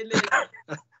Umonele.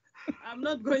 I'm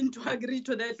not going to agree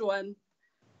to that one.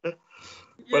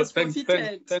 Well, thanks.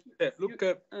 Look,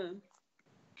 if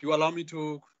you allow me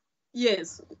to...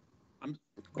 Yes.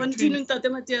 Continue,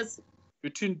 Tate Matthias.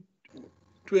 Between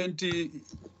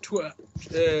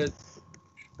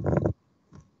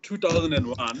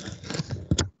 2001,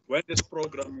 when this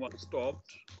program was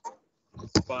stopped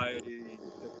by the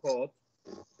court,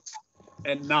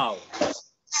 and now,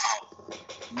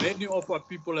 many of our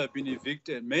people have been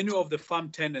evicted. Many of the farm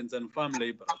tenants and farm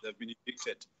laborers have been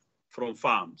evicted from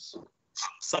farms.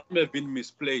 Some have been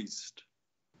misplaced.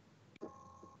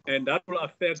 And that will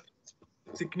affect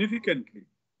significantly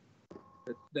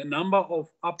the number of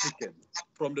applicants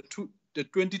from the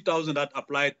 20,000 that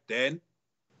applied then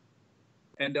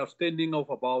and the outstanding of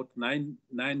about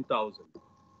 9,000.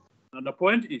 And the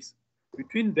point is,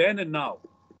 between then and now,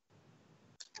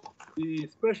 the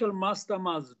special master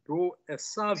must do a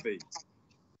survey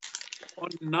on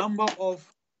number of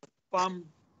farm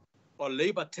or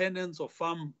labor tenants or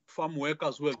farm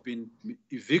workers who have been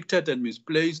evicted and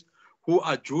misplaced, who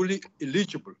are duly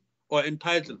eligible or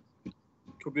entitled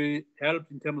to be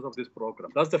helped in terms of this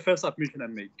program. That's the first submission I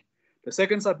make. The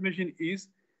second submission is,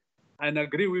 and I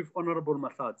agree with Honorable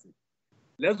Mahlatsi,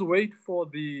 let's wait for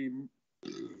the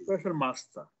special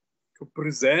master to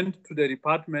present to the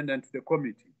department and to the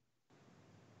committee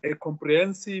a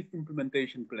comprehensive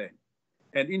implementation plan.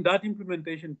 And in that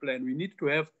implementation plan, we need to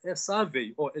have a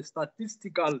survey or a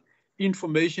statistical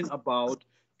information about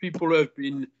people who have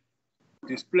been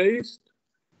displaced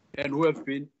and who have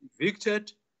been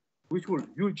evicted, which will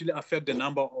hugely affect the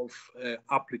number of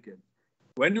applicants.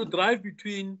 When you drive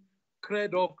between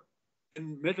Craddock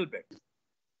and Middleburg,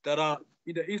 that are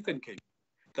in the Eastern Cape,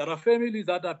 there are families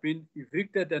that have been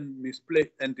evicted and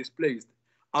displaced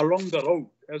along the road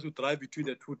as you drive between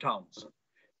the two towns.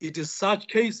 It is such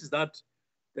cases that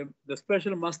the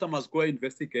special master must go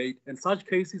investigate, and such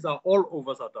cases are all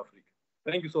over South Africa.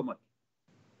 Thank you so much.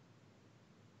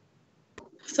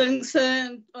 Thanks,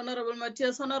 Honorable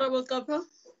Matthias. Honorable Kapa.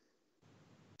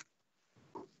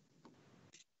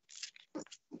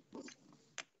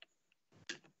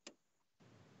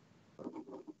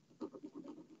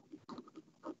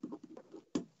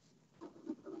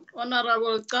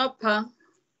 Honorable Kapa.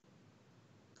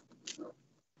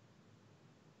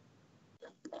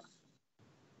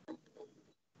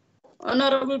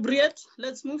 Honorable Briet,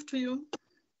 let's move to you.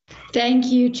 Thank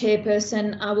you,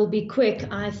 Chairperson. I will be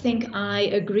quick. I think I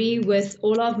agree with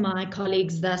all of my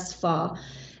colleagues thus far.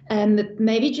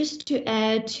 Maybe just to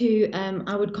add to,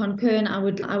 I would concur, and I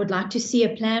would like to see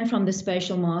a plan from the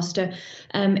Spatial Master.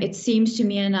 It seems to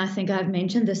me, and I think I've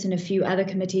mentioned this in a few other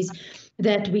committees,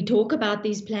 that we talk about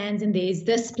these plans and there's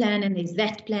this plan and there's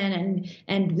that plan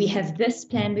and we have this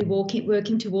plan we're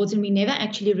working towards, and we never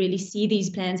actually really see these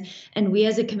plans, and we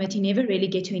as a committee never really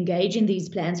get to engage in these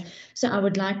plans. So I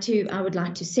would like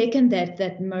to second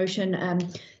that motion,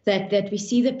 that we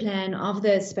see the plan of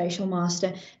the Spatial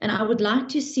Master, and I would like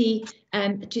to see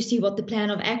what the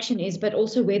plan of action is, but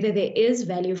also whether there is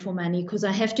value for money, because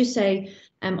I have to say,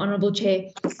 Honourable Chair,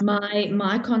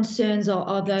 my concerns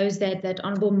are those that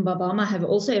Honourable Mbabama have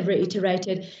also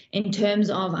reiterated in terms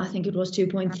of, I think it was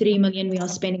 2.3 million we are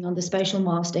spending on the Spatial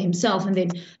Master himself, and then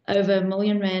over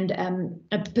R1 million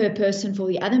per person for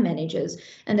the other managers.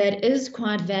 And that is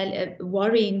quite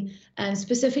worrying,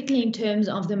 specifically in terms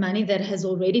of the money that has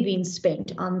already been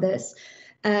spent on this.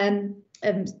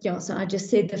 So I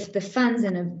just said the funds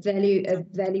and a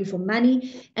value for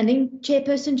money. And then,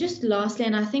 Chairperson, just lastly,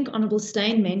 and I think Honourable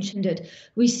Steyn mentioned it,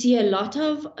 we see a lot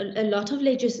of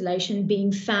legislation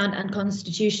being found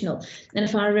unconstitutional. And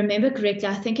if I remember correctly,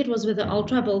 I think it was with the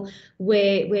Ultra Bill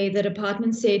where the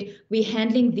department said we're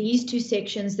handling these two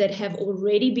sections that have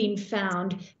already been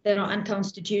found that are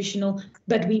unconstitutional,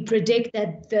 but we predict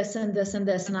that this and this and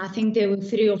this. And I think there were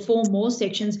 3 or 4 more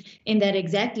sections in that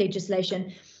exact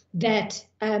legislation that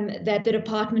the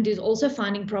department is also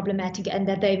finding problematic, and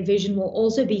that they envision will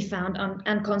also be found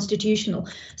unconstitutional.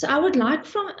 So I would like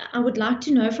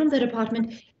to know from the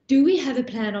department, do we have a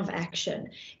plan of action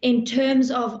in terms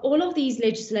of all of these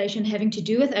legislation having to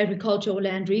do with agriculture or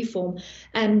land reform,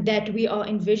 that we are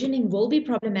envisioning will be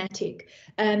problematic?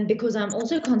 Because I'm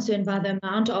also concerned by the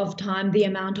amount of time, the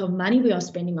amount of money we are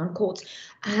spending on courts,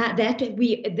 that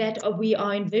we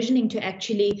are envisioning to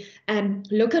actually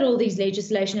look at all these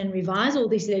legislation and revise all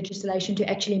this legislation to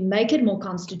actually make it more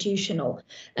constitutional.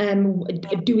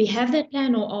 Do we have that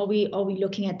plan, or are we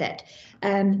looking at that?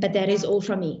 But that is all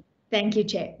from me. Thank you,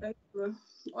 Chair. Thank you.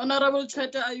 Honorable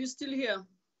Chata, are you still here?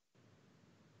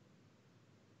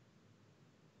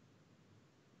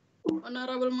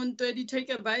 Honorable Montedi, take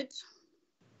a bite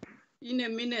in a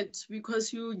minute,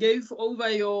 because you gave over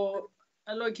your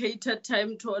allocated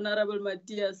time to Honorable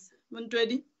Matthias.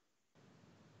 Montedi.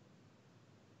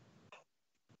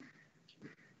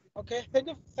 Okay, thank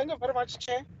you very much,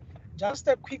 Chair. Just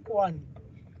a quick one.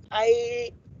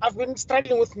 I've been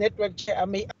struggling with network, Chair. I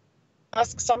may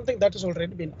ask something that has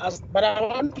already been asked, but I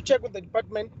want to check with the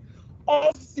department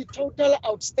of the total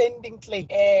outstanding claim.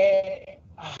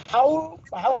 How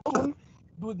soon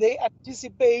do they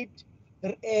anticipate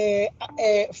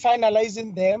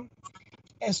finalizing them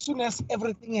as soon as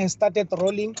everything has started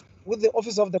rolling with the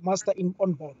Office of the Master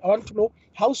on board? I want to know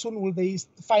how soon will they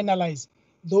finalize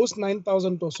those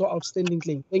 9,000 or so outstanding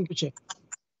claims? Thank you, Chair.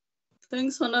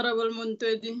 Thanks, Honorable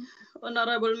Montedi.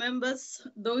 Honorable members,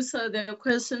 those are the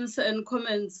questions and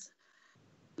comments.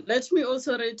 Let me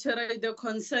also reiterate the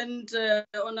consent,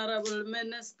 Honorable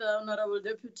Minister, Honorable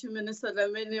Deputy Minister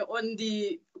Lameni, on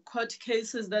the court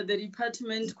cases that the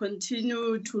department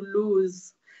continue to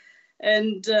lose.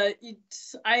 And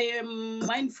I am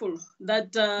mindful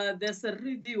that there's a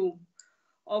review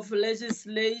of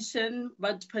legislation,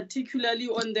 but particularly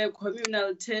on the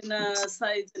communal tenure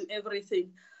side and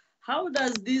everything. How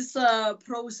does this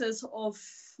process of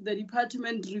the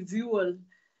department renewal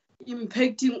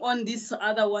impacting on these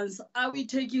other ones? Are we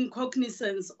taking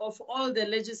cognizance of all the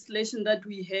legislation that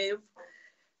we have,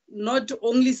 not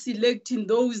only selecting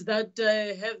those that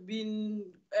have been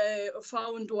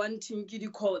found wanting in the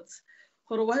courts?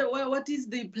 Or what is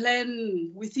the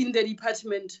plan within the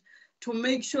department to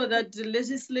make sure that the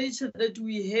legislation that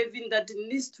we have in that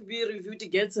needs to be reviewed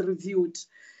gets reviewed?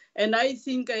 And I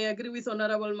think I agree with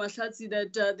Honorable Mahlatsi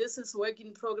that this is work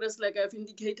in progress, like I've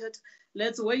indicated.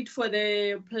 Let's wait for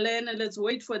the plan and let's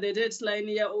wait for the deadline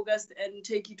here, August, and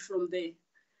take it from there.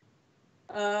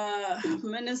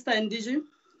 Minister and DG,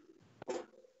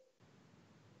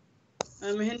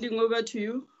 I'm handing over to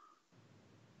you.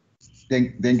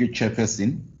 Thank you,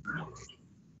 Chairperson.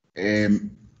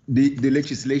 The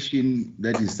legislation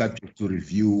that is subject to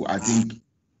review, I think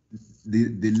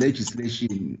the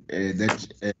legislation that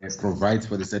provides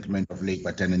for the settlement of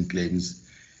labor tenant claims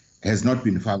has not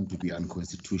been found to be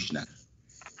unconstitutional.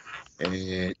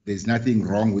 There's nothing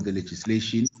wrong with the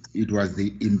legislation. It was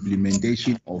the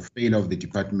implementation or failure of the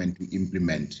department to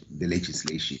implement the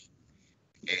legislation.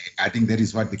 I think that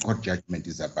is what the court judgment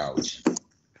is about.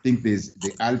 I think there's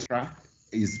the ultra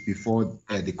is before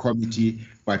the committee,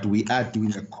 but we are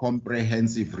doing a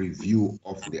comprehensive review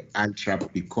of the ultra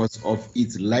because of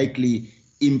its likely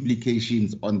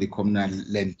implications on the communal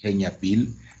land tenure bill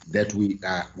that we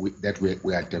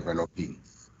are developing.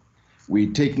 We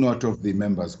take note of the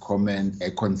members'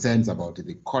 concerns about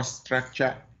the cost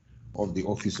structure of the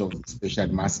Office of the Special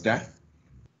Master.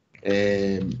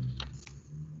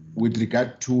 With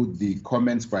regard to the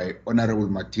comments by Honorable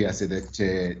Matias that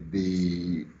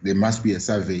there must be a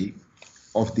survey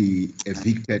of the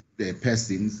evicted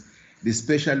persons, the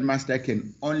Special Master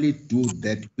can only do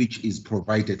that which is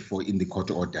provided for in the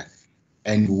court order.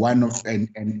 And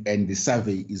the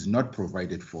survey is not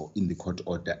provided for in the court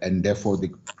order, and therefore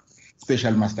the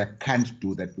Special Master can't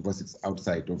do that because it's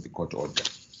outside of the court order.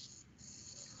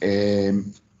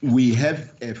 We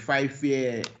have a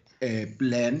 5-year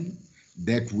plan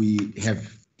that we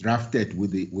have drafted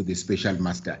with the Special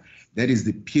Master. That is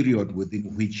the period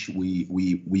within which we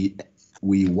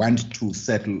want to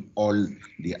settle all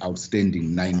the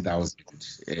outstanding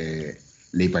 9,000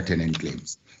 labor tenant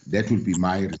claims. That will be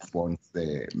my response,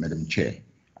 Madam Chair.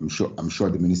 I'm sure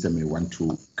the Minister may want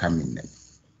to come in then.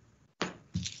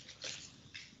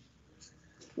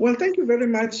 Well, thank you very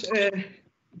much,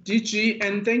 DG,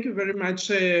 and thank you very much,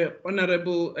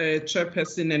 Honorable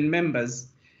Chairperson and members.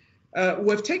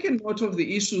 We've taken note of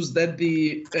the issues that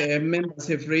the members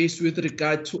have raised with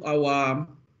regard to our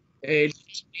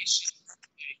litigation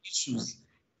issues.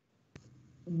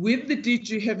 With the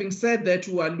DG having said that,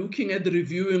 we are looking at the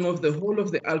reviewing of the whole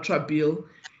of the Ultra Bill.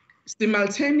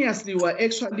 Simultaneously, we're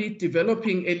actually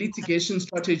developing a litigation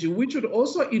strategy, which would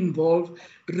also involve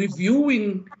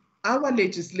reviewing our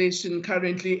legislation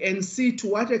currently and see to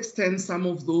what extent some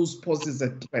of those poses a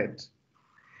threat.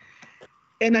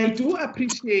 And I do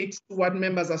appreciate what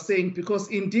members are saying, because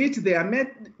indeed they are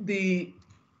the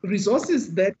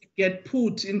resources that get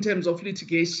put in terms of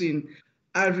litigation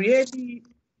are really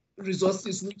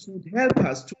resources which would help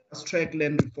us to fast-track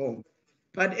land reform.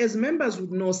 But as members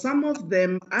would know, some of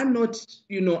them are not,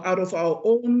 out of our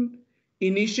own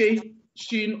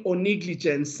initiation or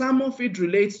negligence. Some of it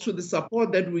relates to the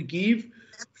support that we give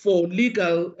for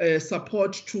legal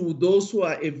support to those who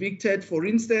are evicted, for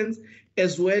instance,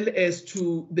 as well as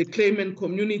to the claimant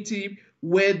community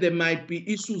where there might be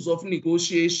issues of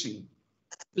negotiation,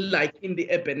 like in the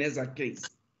Ebenezer case.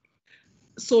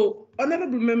 So,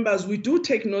 honorable members, we do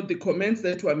take note the comments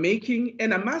that we're making,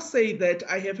 and I must say that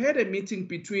I have had a meeting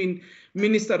between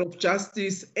Minister of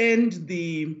Justice and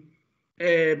the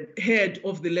head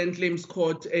of the Land Claims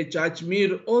Court, Judge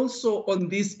Mir, also on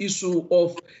this issue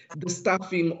of the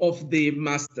staffing of the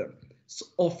master.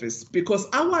 office, because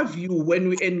our view when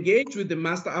we engaged with the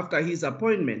master after his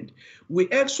appointment, we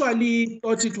actually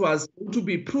thought it was going to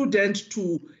be prudent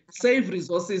to save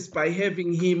resources by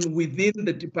having him within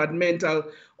the departmental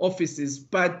offices,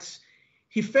 but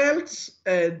he felt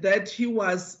that he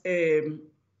was an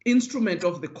instrument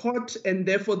of the court, and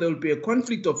therefore there will be a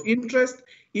conflict of interest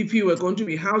if he were going to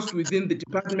be housed within the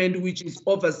department which is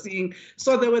overseeing.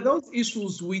 So there were those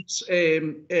issues which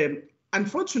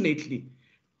unfortunately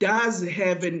does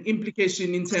have an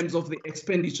implication in terms of the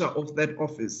expenditure of that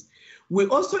office. We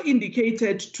also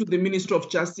indicated to the Minister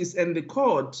of Justice and the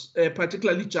court,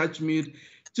 particularly Judge Mir,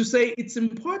 to say it's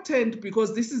important,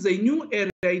 because this is a new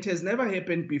area, it has never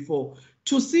happened before,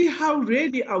 to see how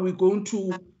really are we going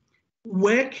to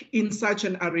work in such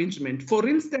an arrangement. For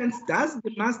instance, does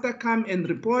the master come and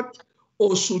report,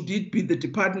 or should it be the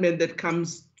department that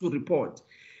comes to report?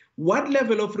 What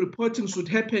level of reporting should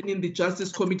happen in the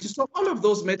Justice Committee? So all of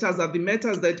those matters are the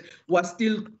matters that we're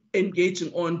still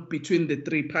engaging on between the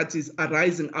three parties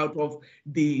arising out of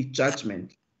the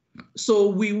judgment. So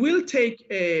we will take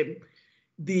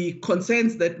the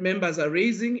concerns that members are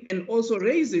raising and also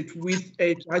raise it with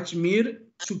Judge Mir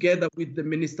together with the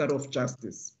Minister of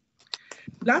Justice.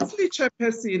 Lastly,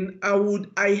 Chairperson,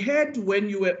 I heard when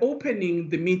you were opening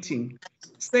the meeting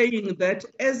saying that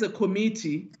as a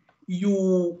committee,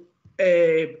 you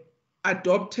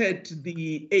adopted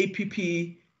the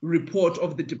APP report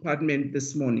of the department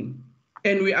this morning,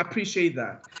 and we appreciate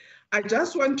that. I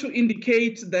just want to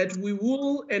indicate that we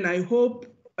will, and I hope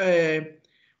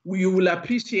we will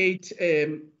appreciate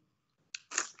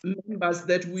members,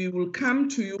 that we will come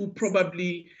to you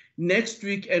probably next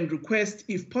week and request,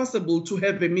 if possible, to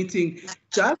have a meeting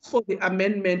just for the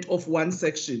amendment of one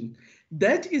section.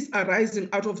 That is arising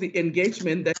out of the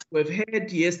engagement that we've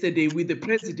had yesterday with the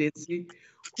presidency,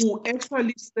 who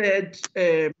actually said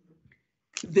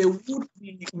they would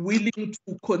be willing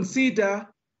to consider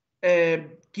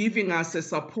giving us a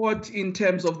support in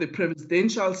terms of the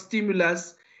presidential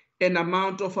stimulus, an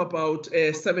amount of about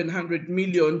 700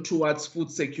 million towards food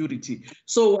security.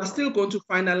 So we're still going to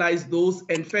finalize those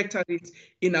and factor it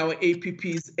in our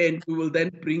APPs, and we will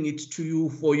then bring it to you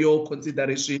for your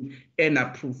consideration and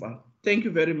approval. Thank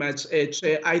you very much,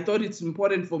 Chair. I thought it's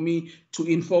important for me to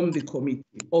inform the committee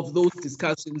of those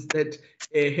discussions that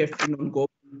have been ongoing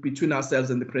between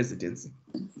ourselves and the presidency.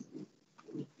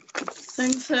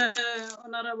 Thanks,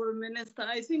 Honorable Minister.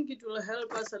 I think it will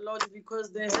help us a lot,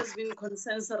 because there has been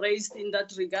concerns raised in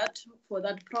that regard for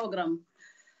that program.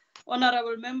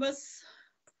 Honorable members,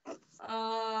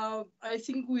 I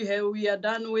think we are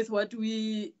done with what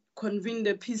we convened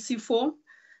the PC for.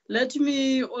 Let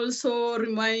me also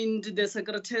remind the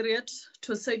Secretariat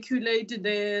to circulate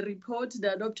the report,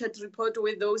 the adopted report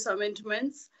with those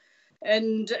amendments.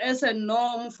 And as a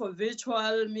norm for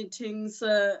virtual meetings,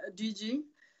 DG,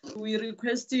 we're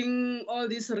requesting all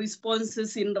these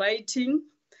responses in writing,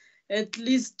 at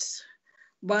least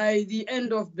by the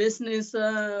end of business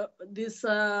this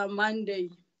Monday.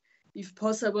 If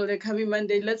possible, the coming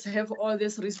Monday, let's have all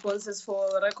these responses for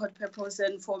record purpose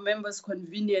and for members'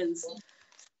 convenience.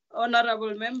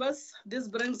 Honorable members, this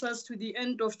brings us to the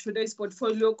end of today's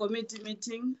Portfolio Committee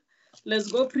meeting.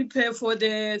 Let's go prepare for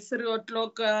the 3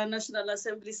 o'clock National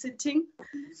Assembly sitting,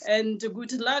 and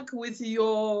good luck with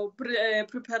your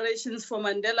preparations for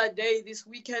Mandela Day this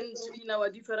weekend in our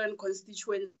different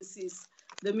constituencies.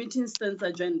 The meeting stands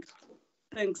adjourned.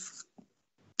 Thanks.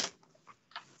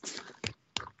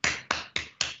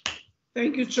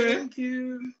 Thank you, Chair. Thank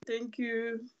you. Thank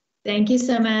you. Thank you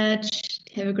so much.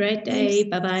 Have a great day.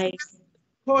 Bye-bye.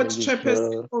 Court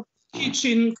Chairperson of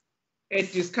Kitchen, a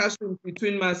discussion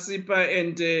between Masipa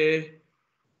and... Yeah,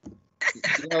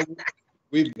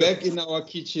 we're back in our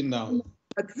kitchen now.